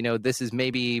 hey, this is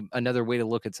maybe another way to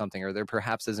look at something, or there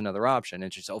perhaps is another option.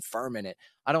 And she's so firm in it.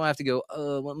 I don't have to go,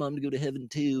 oh, I want mom to go to heaven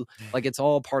too. Like, it's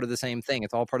all part of the same thing.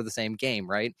 It's all part of the same game,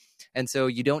 right? And so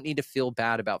you don't need to feel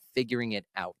bad about figuring it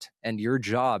out. And your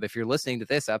job, if you're listening to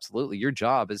this, absolutely, your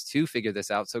job is to figure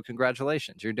this out. So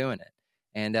congratulations, you're doing it.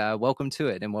 And welcome to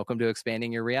it, and welcome to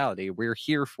expanding your reality. We're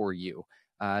here for you.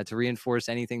 to reinforce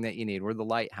anything that you need. We're the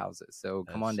lighthouses. So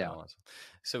come on down. Awesome.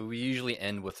 So we usually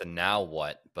end with a now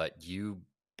what, but you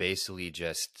basically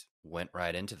just went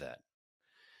right into that.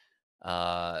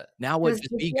 Now what?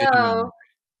 Just be good to one another.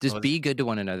 Just be good to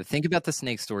one another. Think about the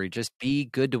snake story. Just be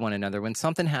good to one another. When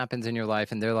something happens in your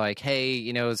life and they're like, hey,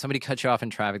 you know, somebody cuts you off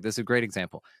in traffic. This is a great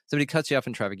example. Somebody cuts you off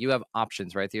in traffic. You have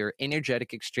options, right? There are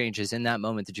energetic exchanges in that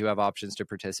moment that you have options to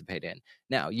participate in.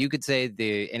 Now, you could say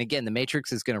and again, the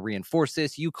Matrix is going to reinforce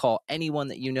this. You call anyone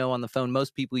that you know on the phone,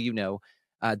 most people you know,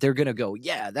 they're going to go,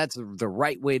 yeah, that's the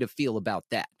right way to feel about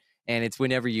that. And it's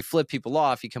whenever you flip people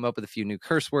off, you come up with a few new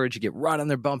curse words, you get right on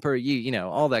their bumper, you know,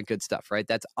 all that good stuff, right?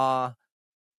 That's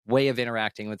way of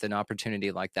interacting with an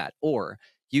opportunity like that. Or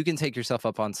you can take yourself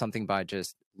up on something by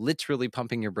just literally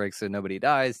pumping your brakes so nobody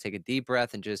dies, take a deep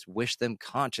breath and just wish them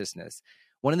consciousness.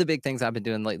 One of the big things I've been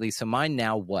doing lately, so my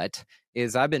now what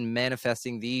is I've been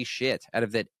manifesting the shit out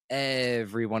of that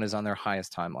everyone is on their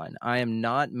highest timeline. I am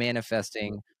not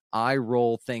manifesting I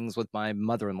roll things with my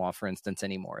mother-in-law, for instance,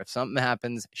 anymore. If something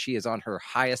happens, she is on her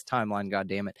highest timeline,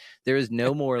 goddammit. There is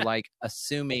no more like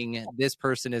assuming this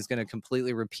person is going to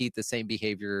completely repeat the same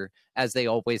behavior as they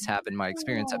always have in my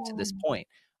experience up to this point.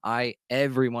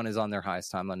 Everyone is on their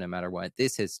highest timeline no matter what.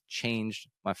 This has changed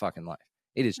my fucking life.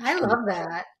 It is. I love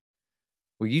that.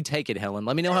 Well, you take it, Helen.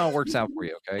 Let me know how it works out for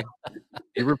you, okay?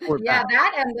 You report back.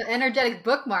 That and the energetic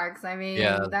bookmarks. I mean,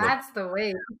 that's the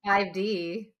way,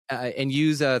 5D. And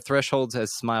use thresholds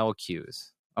as smile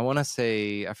cues. I want to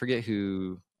say, I forget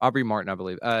who, Aubrey Martin, I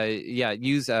believe.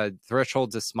 Use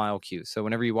thresholds as smile cues. So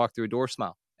whenever you walk through a door,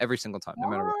 smile every single time, no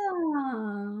matter what.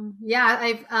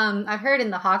 Yeah, I've heard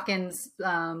in the Hawkins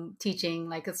teaching,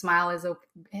 like a smile is a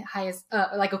highest,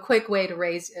 like a quick way to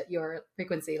raise your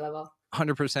frequency level.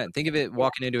 100%. Think of it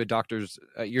walking into a doctor's,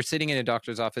 you're sitting in a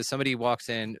doctor's office, somebody walks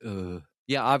in,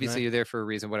 obviously right. You're there for a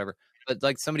reason, whatever. But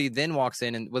like somebody then walks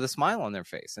in and with a smile on their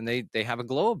face and they have a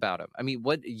glow about them. I mean,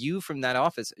 what you from that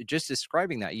office, just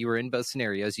describing that, you were in both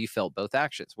scenarios, you felt both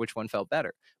actions. Which one felt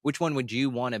better? Which one would you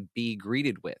want to be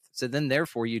greeted with? So then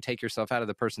therefore you take yourself out of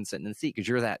the person sitting in the seat because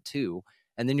you're that too.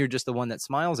 And then you're just the one that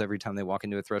smiles every time they walk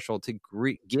into a threshold to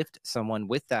gift someone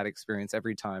with that experience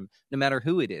every time, no matter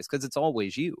who it is, because it's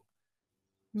always you.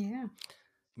 Yeah.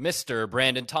 Mr.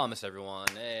 Brandon Thomas, everyone.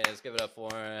 Hey, let's give it up for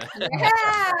him.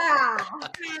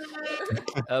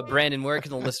 Yeah. Brandon, where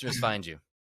can the listeners find you?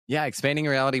 Yeah,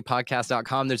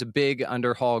 expandingrealitypodcast.com. There's a big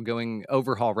overhaul going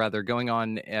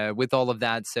on with all of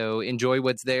that. So enjoy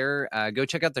what's there. Go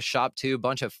check out the shop too. A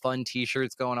bunch of fun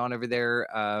t-shirts going on over there.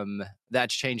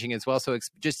 That's changing as well. So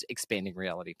just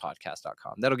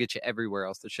expandingrealitypodcast.com. That'll get you everywhere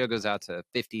else. The show goes out to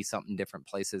 50 something different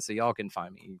places. So y'all can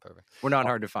find me. Perfect. We're not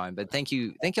hard to find, but thank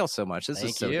you. Thank y'all so much. This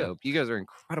is so dope. You guys are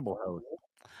incredible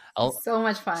hosts. So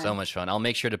much fun. So much fun. I'll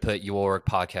make sure to put your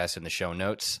podcast in the show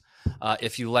notes.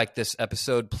 If you like this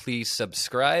episode, please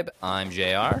subscribe. I'm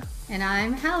JR. And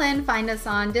I'm Helen. Find us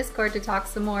on Discord to talk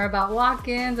some more about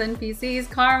walk-ins, NPCs,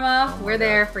 karma. We're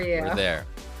there for you. We're there.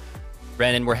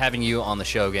 Brandon, we're having you on the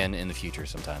show again in the future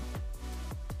sometime.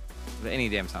 Any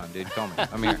damn time, dude. Call me.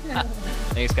 I'm here.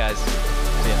 Thanks, guys.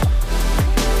 See ya.